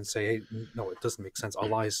look at it and say, hey, no, it doesn't make sense.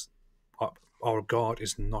 Allah is, our God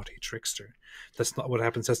is not a trickster. That's not what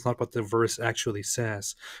happens. That's not what the verse actually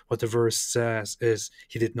says. What the verse says is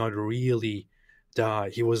he did not really die.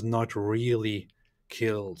 He was not really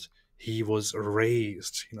killed. He was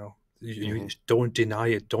raised. You don't deny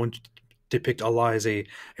it. Don't depict Allah as a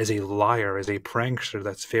liar, as a prankster.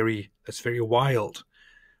 That's very wild,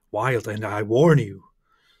 and I warn you.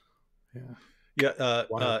 Yeah.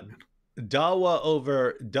 Dawa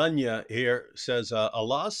over Dunya here says,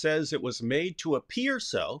 Allah says it was made to appear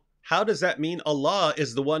so. How does that mean Allah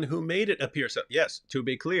is the one who made it appear so? Yes, to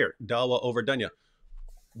be clear, Dawa over Dunya.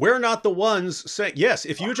 We're not the ones saying, yes,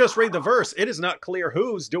 if you just read the verse, it is not clear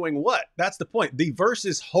who's doing what. That's the point. The verse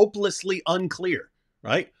is hopelessly unclear,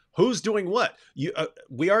 right? Who's doing what?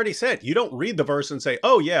 We already said, you don't read the verse and say,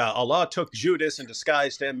 oh yeah, Allah took Judas and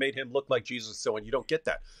disguised him, made him look like Jesus, so on. You don't get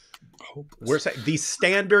that. Hopeless. We're saying the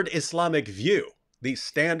standard Islamic view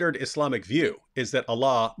is that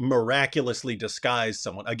Allah miraculously disguised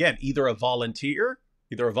someone. Again, either a volunteer,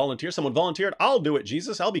 someone volunteered, I'll do it,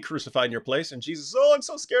 Jesus, I'll be crucified in your place. And Jesus, oh, I'm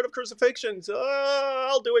so scared of crucifixion.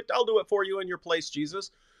 I'll do it for you in your place,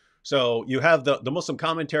 Jesus. So you have the Muslim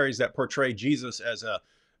commentaries that portray Jesus as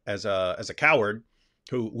a coward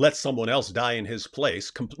who lets someone else die in his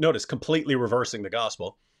place. Notice, completely reversing the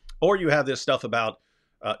gospel. Or you have this stuff about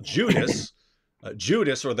Judas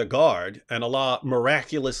or the guard, and Allah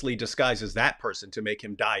miraculously disguises that person to make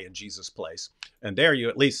him die in Jesus' place. And there you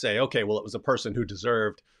at least say, okay, well, it was a person who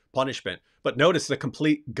deserved punishment. But notice the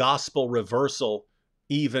complete gospel reversal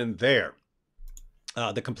even there.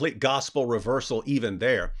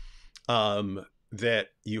 That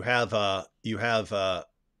you have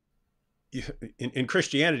in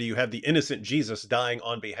Christianity, you have the innocent Jesus dying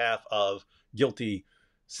on behalf of guilty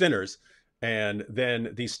sinners. And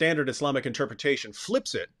then the standard Islamic interpretation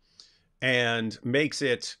flips it and makes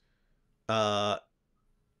it no,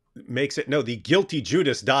 the guilty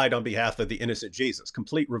Judas died on behalf of the innocent Jesus.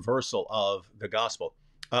 Complete reversal of the gospel.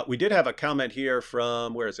 We did have a comment here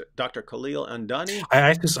from, where is it? Dr. Khalil Andani. I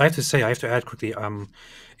have to add quickly.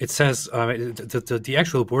 It says the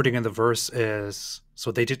actual wording in the verse is,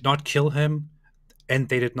 so they did not kill him, and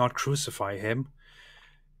they did not crucify him,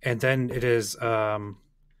 and then it is,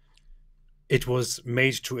 it was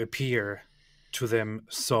made to appear to them.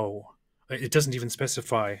 So it doesn't even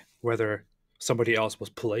specify whether somebody else was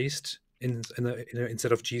placed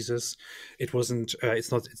instead of Jesus. It wasn't.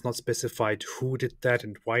 It's not specified who did that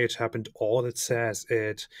and why it happened. All it says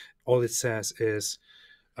is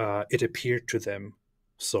it appeared to them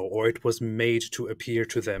so, or it was made to appear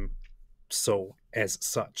to them so, as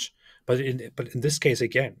such. But in this case,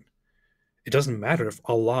 again, it doesn't matter if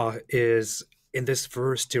Allah is in this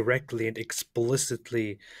verse directly and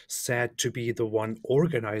explicitly said to be the one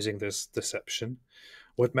organizing this deception.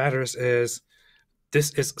 What matters is,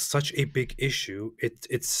 this is such a big issue.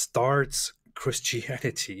 It starts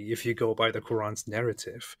Christianity, if you go by the Quran's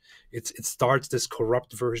narrative. It starts this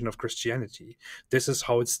corrupt version of Christianity. This is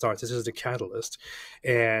how it starts. This is the catalyst.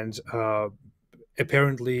 And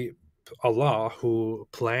apparently Allah, who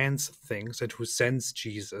plans things and who sends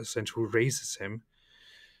Jesus and who raises him,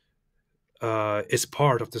 is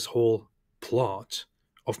part of this whole plot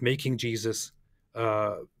of making Jesus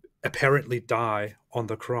apparently die on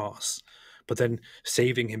the cross, but then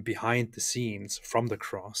saving him behind the scenes from the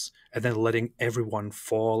cross, and then letting everyone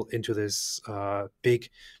fall into this big,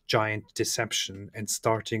 giant deception and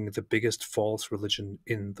starting the biggest false religion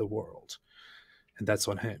in the world. And that's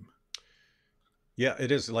on him. Yeah,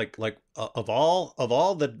 it is like of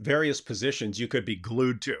all the various positions you could be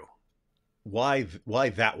glued to, why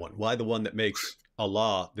that one? Why the one that makes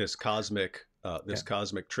Allah this cosmic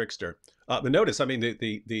cosmic trickster? But notice, I mean,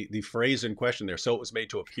 the phrase in question there, so it was made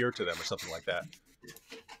to appear to them, or something like that.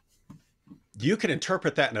 You can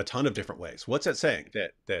interpret that in a ton of different ways. What's that saying?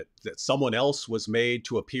 That someone else was made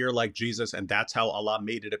to appear like Jesus, and that's how Allah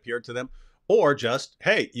made it appear to them? Or just,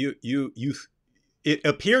 hey, it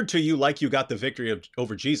appeared to you like you got the victory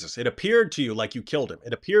over Jesus. It appeared to you like you killed him.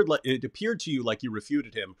 It appeared to you like you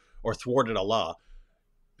refuted him or thwarted Allah.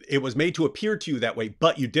 It was made to appear to you that way,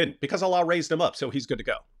 but you didn't, because Allah raised him up, so he's good to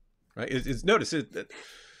go. Right? Notice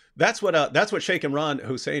that's what Sheikh Imran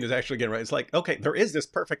Hussein is actually getting right. It's like, okay, there is this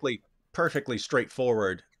perfectly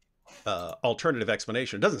straightforward alternative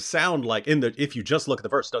explanation. It doesn't sound like, if you just look at the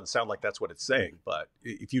verse, it doesn't sound like that's what it's saying. But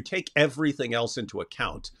if you take everything else into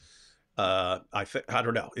account, I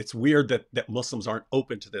don't know. It's weird that Muslims aren't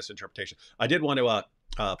open to this interpretation. I did want to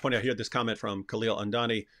point out here this comment from Khalil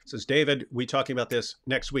Andani. It says, David, we talking about this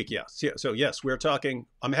next week? Yes. So yes, we're talking.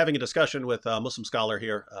 I'm having a discussion with a Muslim scholar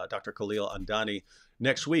here, Dr. Khalil Andani,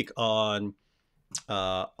 next week on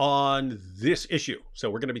this issue. So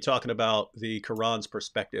we're going to be talking about the Quran's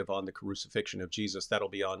perspective on the crucifixion of Jesus. That'll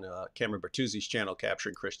be on Cameron Bertuzzi's channel,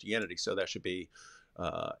 Capturing Christianity. So that should be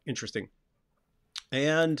interesting.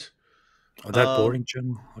 And that boring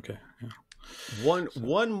channel. Okay. Yeah.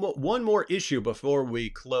 One more issue before we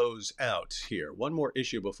close out here. One more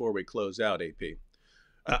issue before we close out, AP.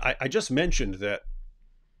 I just mentioned that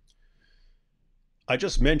I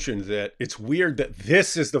just mentioned that it's weird that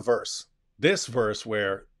this is the verse. This verse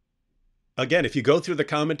where, again, if you go through the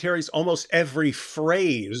commentaries, almost every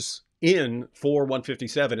phrase in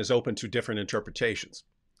 4:157 is open to different interpretations.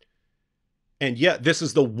 And yet this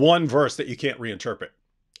is the one verse that you can't reinterpret.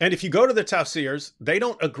 And if you go to the tafsirs, they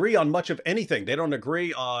don't agree on much of anything. They don't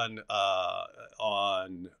agree on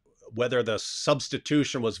whether the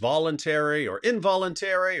substitution was voluntary or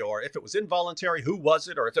involuntary, or if it was involuntary, who was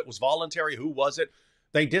it, or if it was voluntary, who was it.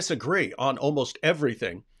 They disagree on almost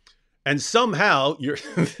everything. And somehow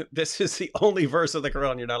this is the only verse of the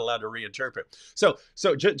Quran you're not allowed to reinterpret. So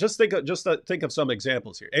just think of some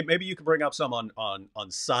examples here. Maybe you could bring up some on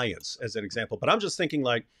science as an example. But I'm just thinking,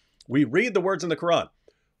 like, we read the words in the Quran: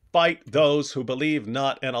 fight those who believe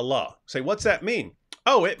not in Allah. Say, what's that mean?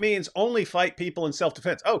 Oh, it means only fight people in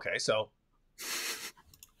self-defense. Okay, so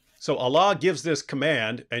Allah gives this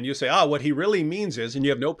command, and you say, what he really means is, and you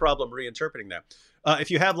have no problem reinterpreting that. If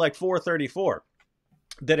you have like 434.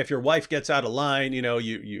 That if your wife gets out of line,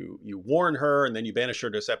 you warn her, and then you banish her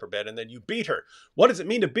to a separate bed, and then you beat her. What does it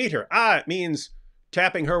mean to beat her? It means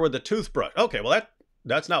tapping her with a toothbrush. Okay, well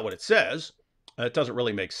that's not what it says. It doesn't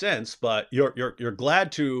really make sense, but you're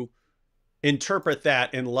glad to interpret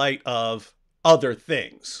that in light of other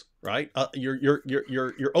things, right?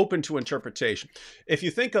 You're open to interpretation. If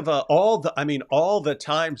you think of all the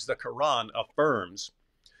times the Quran affirms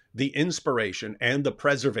the inspiration and the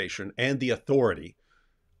preservation and the authority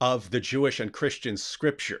of the Jewish and Christian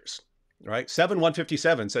scriptures, right?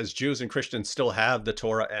 7:157 says Jews and Christians still have the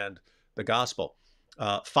Torah and the gospel.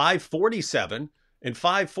 547 and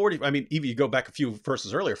 540, even you go back a few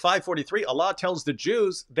verses earlier, 543, Allah tells the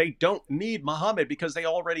Jews they don't need Muhammad because they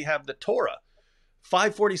already have the Torah.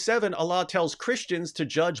 547, Allah tells Christians to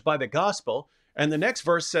judge by the gospel. And the next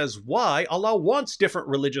verse says why Allah wants different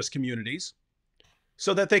religious communities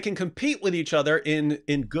so that they can compete with each other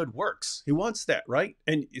in good works. He wants that, right?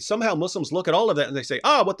 And somehow Muslims look at all of that and they say,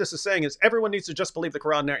 what this is saying is everyone needs to just believe the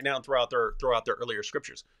Quran right now and throw out their earlier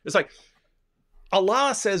scriptures. It's like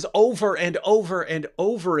Allah says over and over and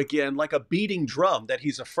over again, like a beating drum, that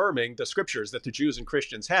he's affirming the scriptures that the Jews and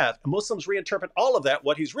Christians have. And Muslims reinterpret all of that.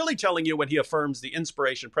 What he's really telling you when he affirms the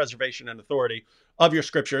inspiration, preservation, and authority of your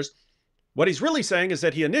scriptures, what he's really saying is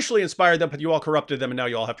that he initially inspired them, but you all corrupted them, and now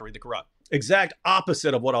you all have to read the Quran. Exact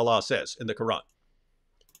opposite of what Allah says in the Quran.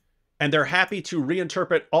 And they're happy to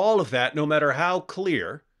reinterpret all of that, no matter how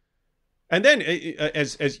clear. And then,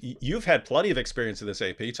 as you've had plenty of experience in this,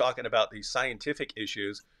 AP, talking about these scientific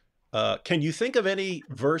issues, can you think of any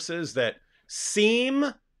verses that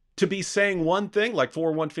seem to be saying one thing, like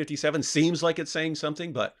 4:157 seems like it's saying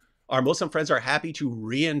something, but our Muslim friends are happy to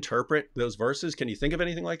reinterpret those verses? Can you think of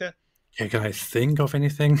anything like that? Yeah, can I think of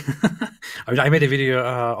anything? I made a video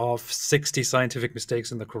of 60 scientific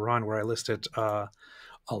mistakes in the Quran where I listed a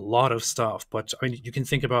lot of stuff. But you can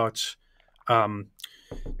think about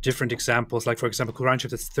different examples. Like, for example, Quran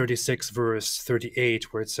chapter 36, verse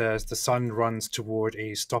 38, where it says the sun runs toward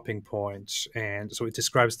a stopping point. And so it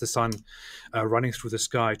describes the sun running through the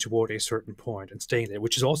sky toward a certain point and staying there,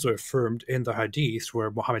 which is also affirmed in the Hadith,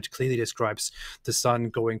 where Muhammad clearly describes the sun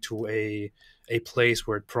going to a place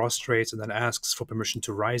where it prostrates and then asks for permission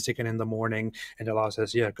to rise again in the morning, and Allah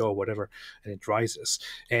says, yeah, go, whatever, and it rises.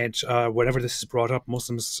 And whenever this is brought up,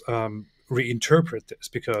 Muslims reinterpret this,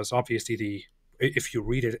 because obviously if you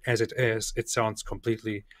read it as it is, it sounds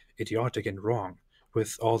completely idiotic and wrong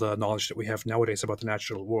with all the knowledge that we have nowadays about the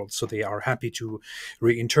natural world. So they are happy to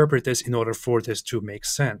reinterpret this in order for this to make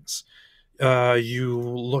sense. You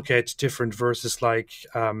look at different verses, like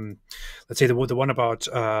let's say the one about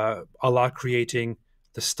Allah creating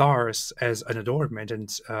the stars as an adornment and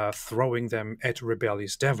throwing them at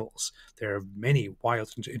rebellious devils. There are many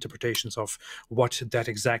wild interpretations of what that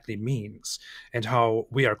exactly means and how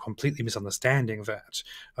we are completely misunderstanding that.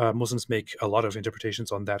 Muslims make a lot of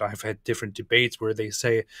interpretations on that. I've had different debates where they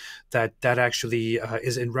say that that actually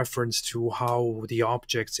is in reference to how the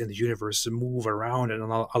objects in the universe move around, and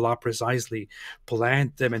Allah precisely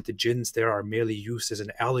planned them, and the jinns there are merely used as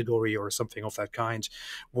an allegory or something of that kind,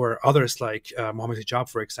 where others like Muhammad Hijab,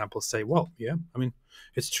 for example, say, well, yeah,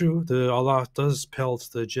 it's true, Allah does pelt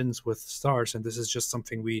the jinns with stars, and this is just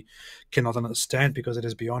something we cannot understand because it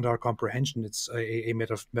is beyond our comprehension. It's a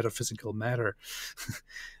metaphysical matter.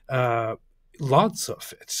 Lots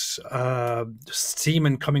of it.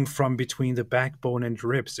 Semen coming from between the backbone and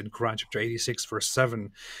ribs in Quran chapter 86, verse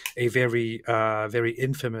 7, a very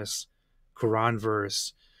infamous Quran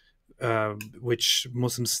verse. which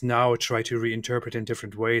Muslims now try to reinterpret in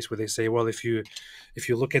different ways, where they say, well, if you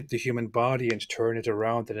look at the human body and turn it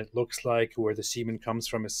around, then it looks like where the semen comes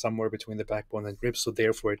from is somewhere between the backbone and ribs, so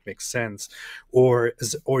therefore it makes sense. Or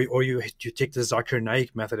you take the Zakir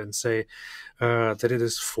Naik method and say that it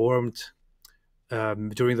is formed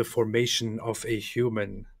during the formation of a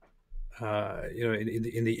human,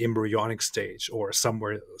 in the embryonic stage, or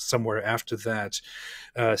somewhere after that.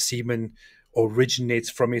 Semen originates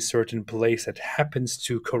from a certain place that happens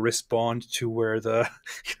to correspond to where the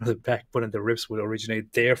the backbone and the ribs would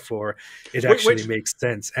originate. Therefore, it actually makes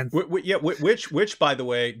sense. And which by the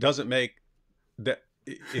way doesn't make that.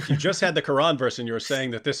 If you just had the Quran verse and you were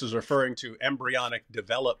saying that this is referring to embryonic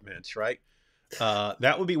development, right?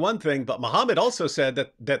 That would be one thing. But Muhammad also said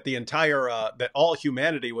that the entire that all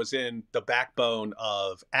humanity was in the backbone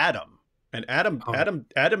of Adam. And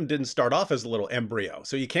Adam didn't start off as a little embryo,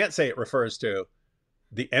 so you can't say it refers to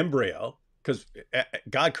the embryo, because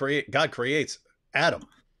God creates Adam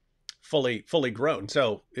fully grown.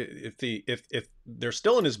 So if they're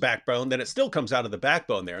still in his backbone, then it still comes out of the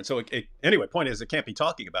backbone there. And so anyway, point is, it can't be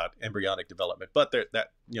talking about embryonic development, but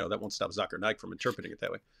that won't stop Zakir Naik from interpreting it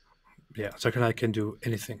that way. Yeah, Zakir Naik can do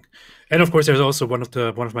anything. And of course, there's also one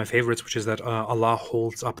of my favorites, which is that Allah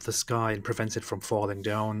holds up the sky and prevents it from falling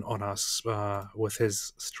down on us with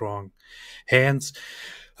his strong hands.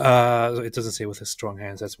 It doesn't say with his strong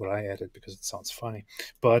hands. That's what I added because it sounds funny.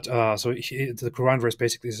 But the Quran verse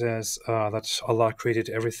basically says that Allah created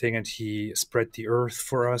everything and he spread the earth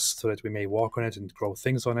for us so that we may walk on it and grow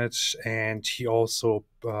things on it. And he also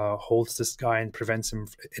holds the sky and prevents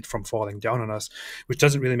it from falling down on us, which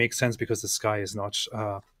doesn't really make sense because the sky is not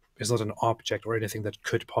an object or anything that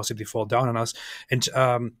could possibly fall down on us. And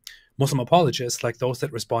Muslim apologists, like those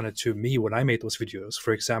that responded to me when I made those videos,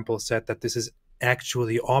 for example, said that this is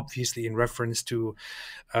actually obviously in reference to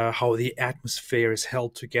how the atmosphere is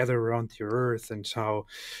held together around the earth, and how,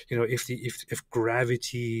 if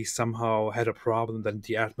gravity somehow had a problem, then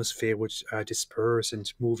the atmosphere would disperse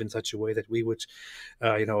and move in such a way that we would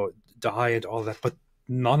die and all that. But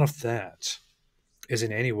none of that is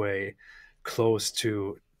in any way close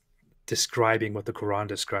to describing what the Quran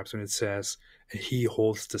describes when it says he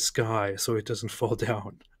holds the sky so it doesn't fall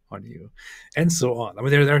down on you, and so on. I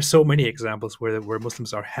mean, there are so many examples where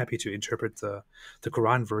Muslims are happy to interpret the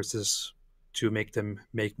Quran verses to make them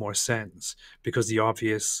make more sense, because the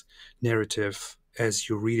obvious narrative as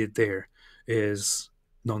you read it there is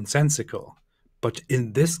nonsensical. But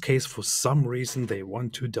in this case, for some reason, they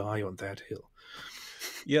want to die on that hill.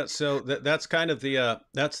 Yeah, so that's kind of the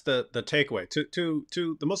takeaway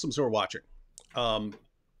to the Muslims who are watching.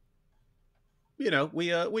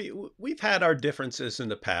 We've had our differences in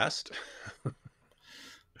the past.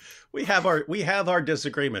 we have our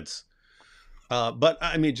disagreements, but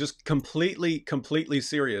I mean, just completely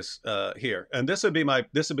serious here. And this would be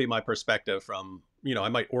my perspective from, I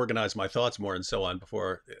might organize my thoughts more and so on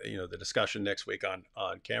before the discussion next week on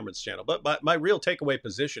Cameron's channel. But my real takeaway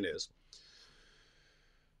position is,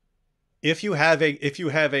 if you have a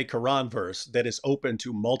Quran verse that is open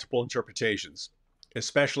to multiple interpretations,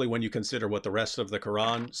 especially when you consider what the rest of the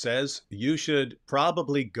Quran says, you should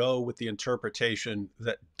probably go with the interpretation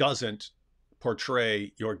that doesn't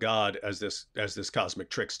portray your God as this cosmic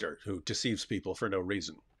trickster who deceives people for no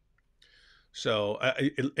reason. So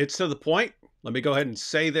it's to the point. Let me go ahead and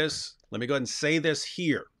say this. Let me go ahead and say this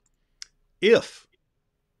here. If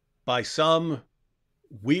by some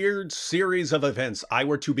weird series of events I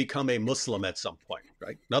were to become a Muslim at some point,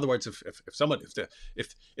 right? In other words, if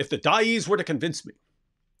the Da'is were to convince me,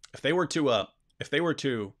 if they were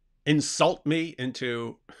to insult me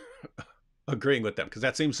into agreeing with them, because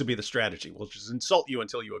that seems to be the strategy, we'll just insult you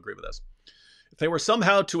until you agree with us. If they were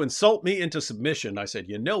somehow to insult me into submission, I said,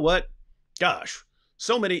 you know what? Gosh,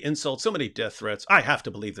 so many insults, so many death threats. I have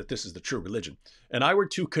to believe that this is the true religion. And I were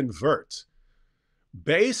to convert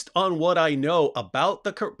based on what I know about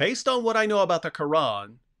the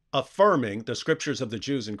Quran, affirming the scriptures of the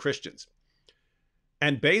Jews and Christians,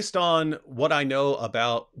 and based on what I know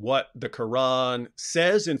about what the Quran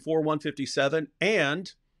says in 4:157,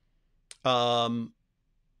 and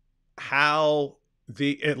how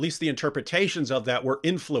at least the interpretations of that were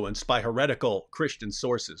influenced by heretical Christian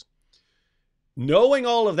sources. Knowing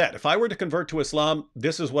all of that, if I were to convert to Islam,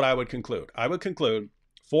 this is what I would conclude. I would conclude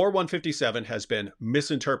 4:157 has been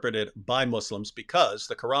misinterpreted by Muslims because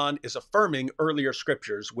the Quran is affirming earlier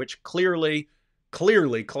scriptures which clearly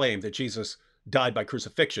claim that Jesus died by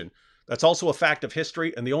crucifixion. That's also a fact of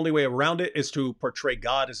history, and the only way around it is to portray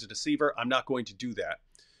God as a deceiver. I'm not going to do that.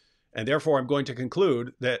 And therefore, I'm going to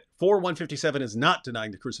conclude that 4:157 is not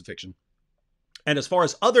denying the crucifixion. And as far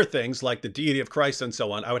as other things like the deity of Christ and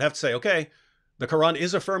so on, I would have to say, okay, the Quran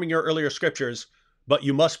is affirming your earlier scriptures, but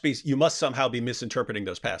you must somehow be misinterpreting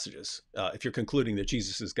those passages. If you're concluding that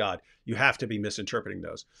Jesus is God, you have to be misinterpreting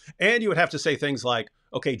those. And you would have to say things like,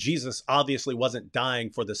 okay, Jesus obviously wasn't dying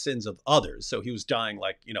for the sins of others, so he was dying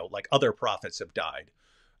like, like other prophets have died.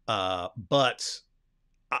 But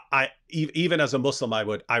even as a Muslim, I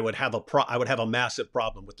would have a massive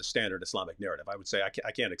problem with the standard Islamic narrative. I would say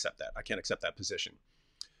I can't accept that. I can't accept that position.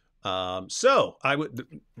 So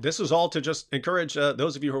this is all to just encourage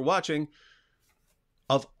those of you who are watching.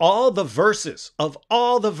 Of all the verses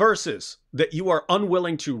that you are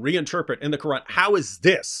unwilling to reinterpret in the Quran, how is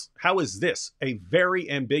this a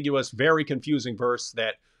very ambiguous, very confusing verse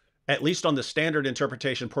that, at least on the standard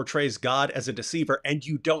interpretation, portrays God as a deceiver? And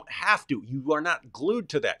you don't have to. You are not glued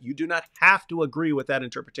to that. You do not have to agree with that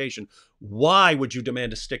interpretation. Why would you demand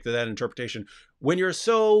to stick to that interpretation when you're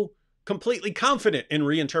so completely confident in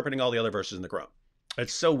reinterpreting all the other verses in the Quran?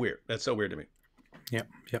 It's so weird. That's so weird to me. Yeah.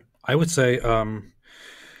 I would say,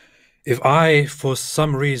 if I, for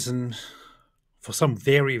some reason, for some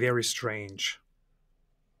very, very strange,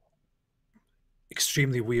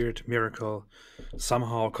 extremely weird miracle,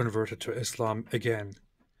 somehow converted to Islam again,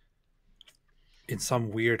 in some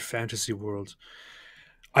weird fantasy world,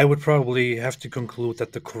 I would probably have to conclude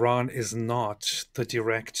that the Quran is not the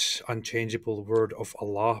direct, unchangeable word of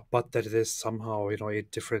Allah, but that it is somehow, a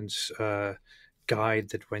different guide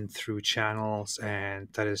that went through channels, and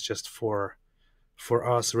that is just for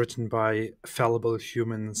us, written by fallible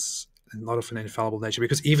humans, not of an infallible nature.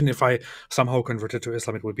 Because even if I somehow converted to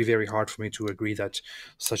Islam, it would be very hard for me to agree that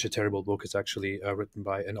such a terrible book is actually written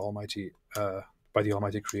by an almighty, by the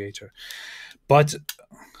Almighty Creator. But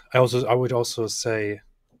I would also say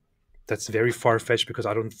that's very far-fetched, because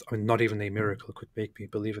not even a miracle could make me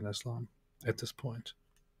believe in Islam at this point,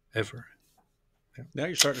 ever. Yeah. Now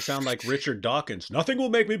you're starting to sound like Richard Dawkins. Nothing will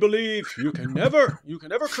make me believe. You can never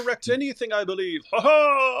correct anything I believe. Ha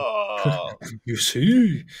ha! You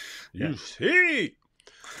see.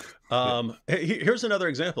 Here's another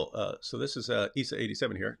example. So this is Isa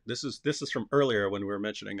 87 here. This is from earlier when we were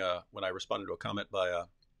mentioning when I responded to a comment by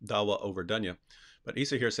Dawa over Dunya. But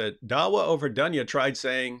Isa here said, Dawa over Dunya tried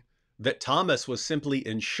saying that Thomas was simply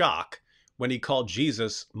in shock when he called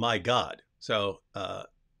Jesus my God. So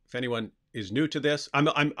if anyone is new to this, I'm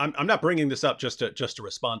not bringing this up just to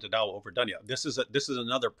respond to Dawa over Dunya. This is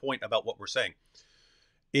another point about what we're saying.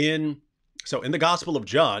 In the Gospel of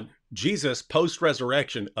John, Jesus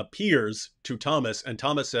post-resurrection appears to Thomas, and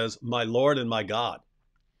Thomas says, "My Lord and my God."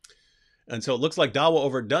 And so it looks like Dawa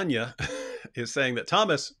over Dunya is saying that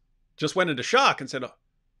Thomas just went into shock and said,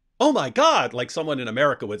 "Oh my God," like someone in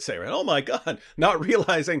America would say, right? "Oh my God," not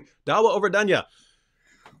realizing Dawa over Dunya.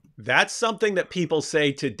 That's something that people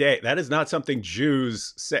say today. That is not something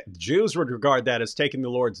Jews say. Jews would regard that as taking the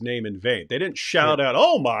Lord's name in vain. They didn't shout out,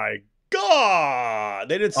 "Oh my God!"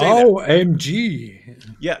 They didn't say that.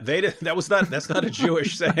 OMG. Yeah, they did. That's not a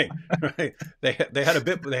Jewish saying, right? They had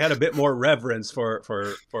a bit more reverence for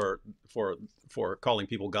calling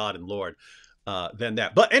people God and Lord than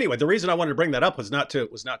that. But anyway, the reason I wanted to bring that up was not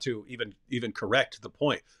to even correct the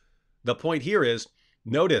point. The point here is,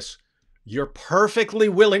 notice, you're perfectly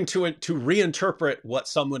willing to reinterpret what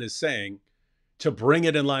someone is saying to bring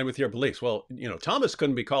it in line with your beliefs. Well, Thomas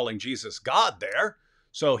couldn't be calling Jesus God there,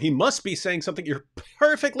 so he must be saying something. You're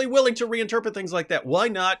perfectly willing to reinterpret things like that. Why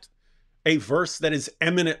not a verse that is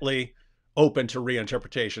eminently open to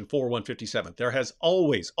reinterpretation? 4:157. There has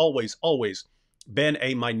always been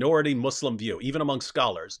a minority Muslim view, even among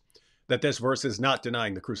scholars, that this verse is not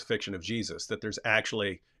denying the crucifixion of Jesus, that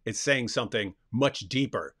it's saying something much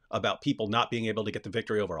deeper about people not being able to get the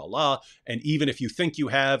victory over Allah. And even if you think you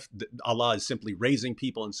have, Allah is simply raising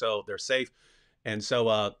people, and so they're safe. And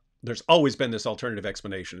so there's always been this alternative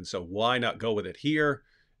explanation. And so why not go with it here?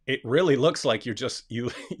 It really looks like you just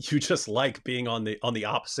like being on the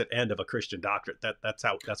opposite end of a Christian doctrine. That's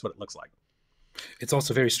what it looks like. It's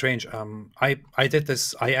also very strange. I did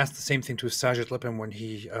this. I asked the same thing to Sajid Lippin when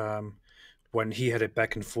he had a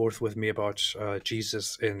back and forth with me about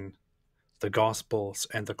Jesus in the Gospels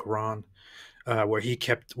and the Quran, where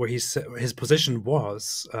his position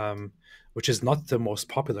was, which is not the most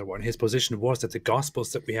popular one. His position was that the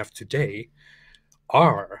Gospels that we have today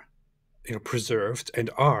are, preserved and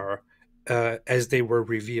are as they were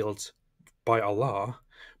revealed by Allah,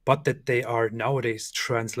 but that they are nowadays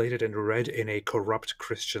translated and read in a corrupt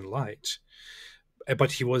Christian light.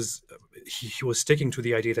 But he was sticking to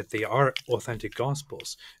the idea that they are authentic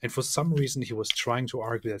Gospels, and for some reason he was trying to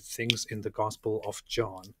argue that things in the Gospel of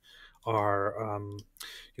John are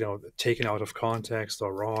taken out of context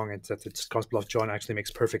or wrong, and that the Gospel of John actually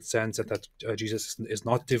makes perfect sense, and that Jesus is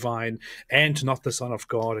not divine and not the Son of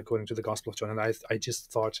God according to the Gospel of John. And I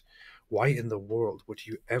just thought, why in the world would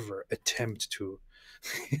you ever attempt to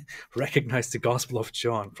recognize the Gospel of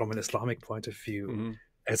John from an Islamic point of view Mm-hmm.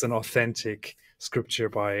 as an authentic scripture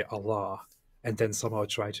by Allah, and then somehow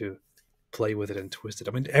try to play with it and twist it?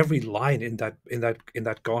 I mean, every line in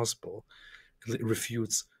that gospel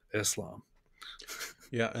refutes Islam.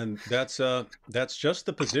 Yeah, and that's just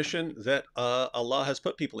the position that Allah has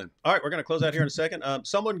put people in. All right, we're gonna close out here in a second.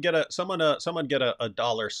 Someone get a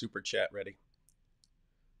dollar super chat ready.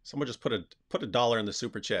 Someone just put a dollar in the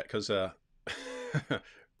super chat because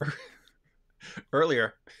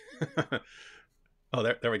earlier. Oh,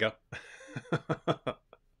 there we go.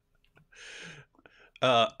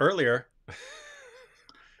 Earlier,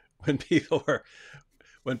 when people were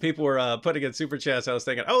putting in super chats, I was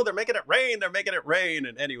thinking, oh, they're making it rain. They're making it rain.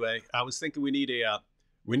 And anyway, I was thinking we need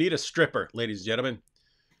a stripper, ladies and gentlemen.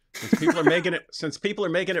 Since people are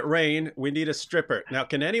making it rain, we need a stripper. Now,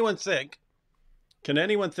 can anyone think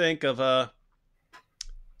of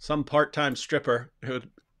some part-time stripper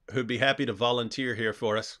who'd be happy to volunteer here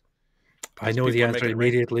for us? I know the answer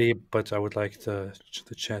immediately, but I would like the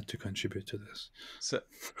chat to contribute to this. So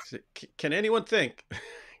can anyone think?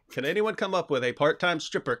 Can anyone come up with a part-time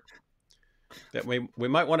stripper that we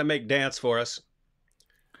might want to make dance for us?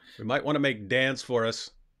 We might want to make dance for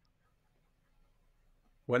us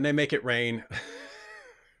when they make it rain.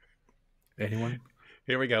 Anyone?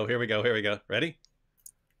 Here we go. Ready?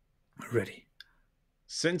 Ready.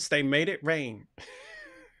 Since they made it rain.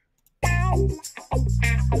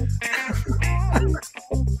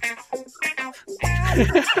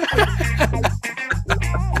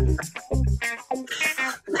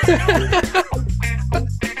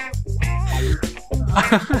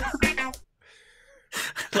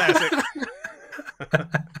 Classic.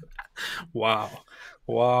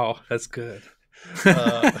 Wow, that's good.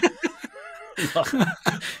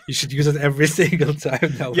 You should use it every single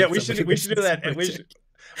time now. Yeah, we should do that. And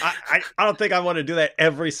I don't think I want to do that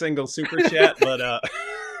every single super chat, but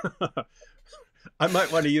I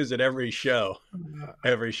might want to use it every show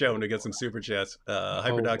when we get some super chats.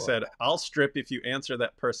 Hyperdoc said, "I'll strip if you answer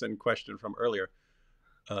that person question from earlier."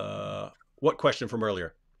 What question from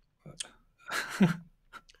earlier?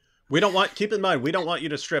 Keep in mind, we don't want you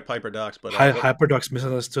to strip, Hyperdocs, but Hyperdocs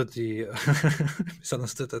misunderstood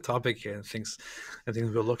the topic here and thinks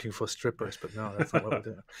we're looking for strippers, but no, that's not what we're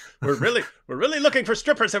doing. we're really looking for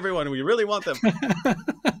strippers, everyone. We really want them.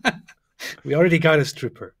 We already got a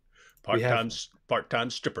stripper. Part-time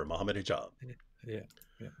stripper, Mohammed Hijab. Yeah.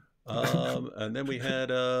 And then we had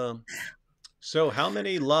so how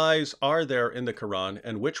many lies are there in the Quran,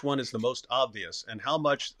 and which one is the most obvious, and how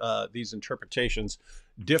much these interpretations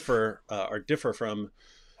differ from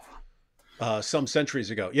some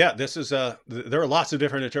centuries ago? Yeah, this is there are lots of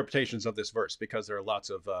different interpretations of this verse because there are lots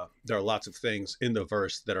of things in the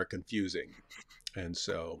verse that are confusing, and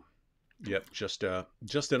so yep, just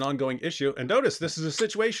an ongoing issue. And notice this is a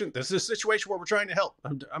situation where we're trying to help.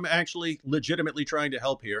 I'm actually legitimately trying to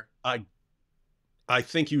help here. I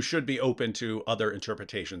think you should be open to other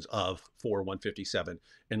interpretations of 4:157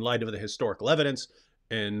 in light of the historical evidence,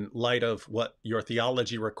 in light of what your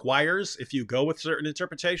theology requires if you go with certain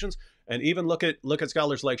interpretations, and even look at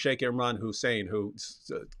scholars like Sheikh Imran Hussein, who,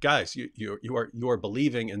 guys, you are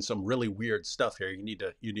believing in some really weird stuff here. You need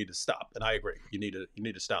to stop. And I agree. You need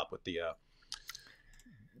to stop with the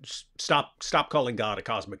stop calling God a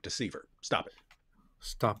cosmic deceiver. Stop it.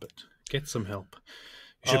 Stop it. Get some help.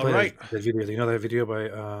 You should play that video. You know that video by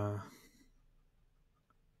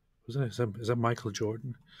is that Michael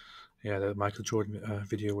Jordan? Yeah, the Michael Jordan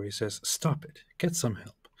video where he says, "Stop it, get some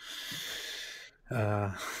help."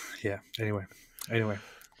 Yeah. Anyway. Yeah.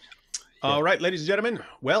 All right, ladies and gentlemen.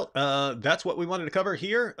 Well, that's what we wanted to cover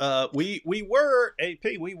here. We were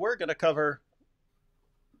going to cover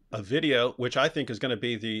a video which I think is going to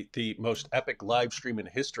be the most epic live stream in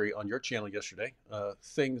history on your channel yesterday.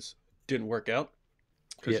 Things didn't work out.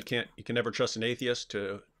 Because you can never trust an atheist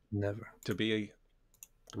to be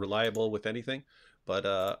reliable with anything, but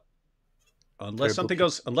unless something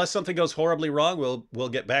goes horribly wrong, we'll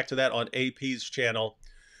get back to that on AP's channel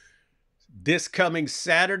this coming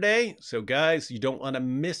Saturday. So guys, you don't want to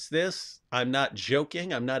miss this. I'm not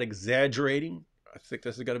joking. I'm not exaggerating. I think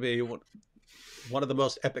this is going to be one of the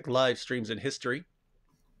most epic live streams in history.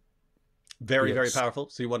 Very powerful.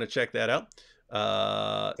 So you want to check that out.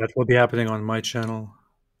 That will be happening on my channel.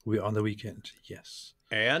 On the weekend, yes.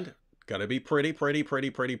 And Gonna be pretty, pretty, pretty,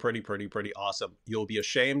 pretty, pretty, pretty, pretty awesome. You'll be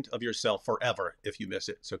ashamed of yourself forever if you miss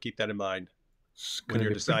it. So keep that in mind It's when gonna you're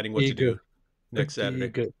be deciding what to pretty do good. next Pretty Saturday.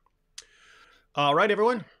 good. All right,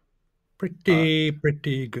 everyone. Pretty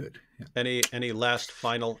good. Yeah. Any last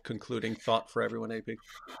final concluding thought for everyone, AP?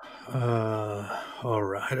 All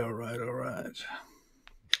right.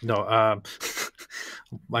 No,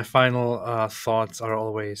 my final thoughts are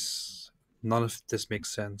always none of this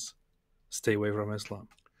makes sense. Stay away from Islam.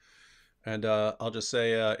 And I'll just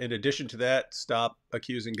say, in addition to that, stop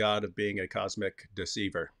accusing God of being a cosmic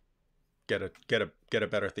deceiver. Get a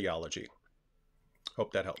better theology.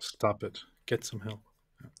 Hope that helps. Stop it. Get some help.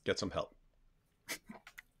 Get some help.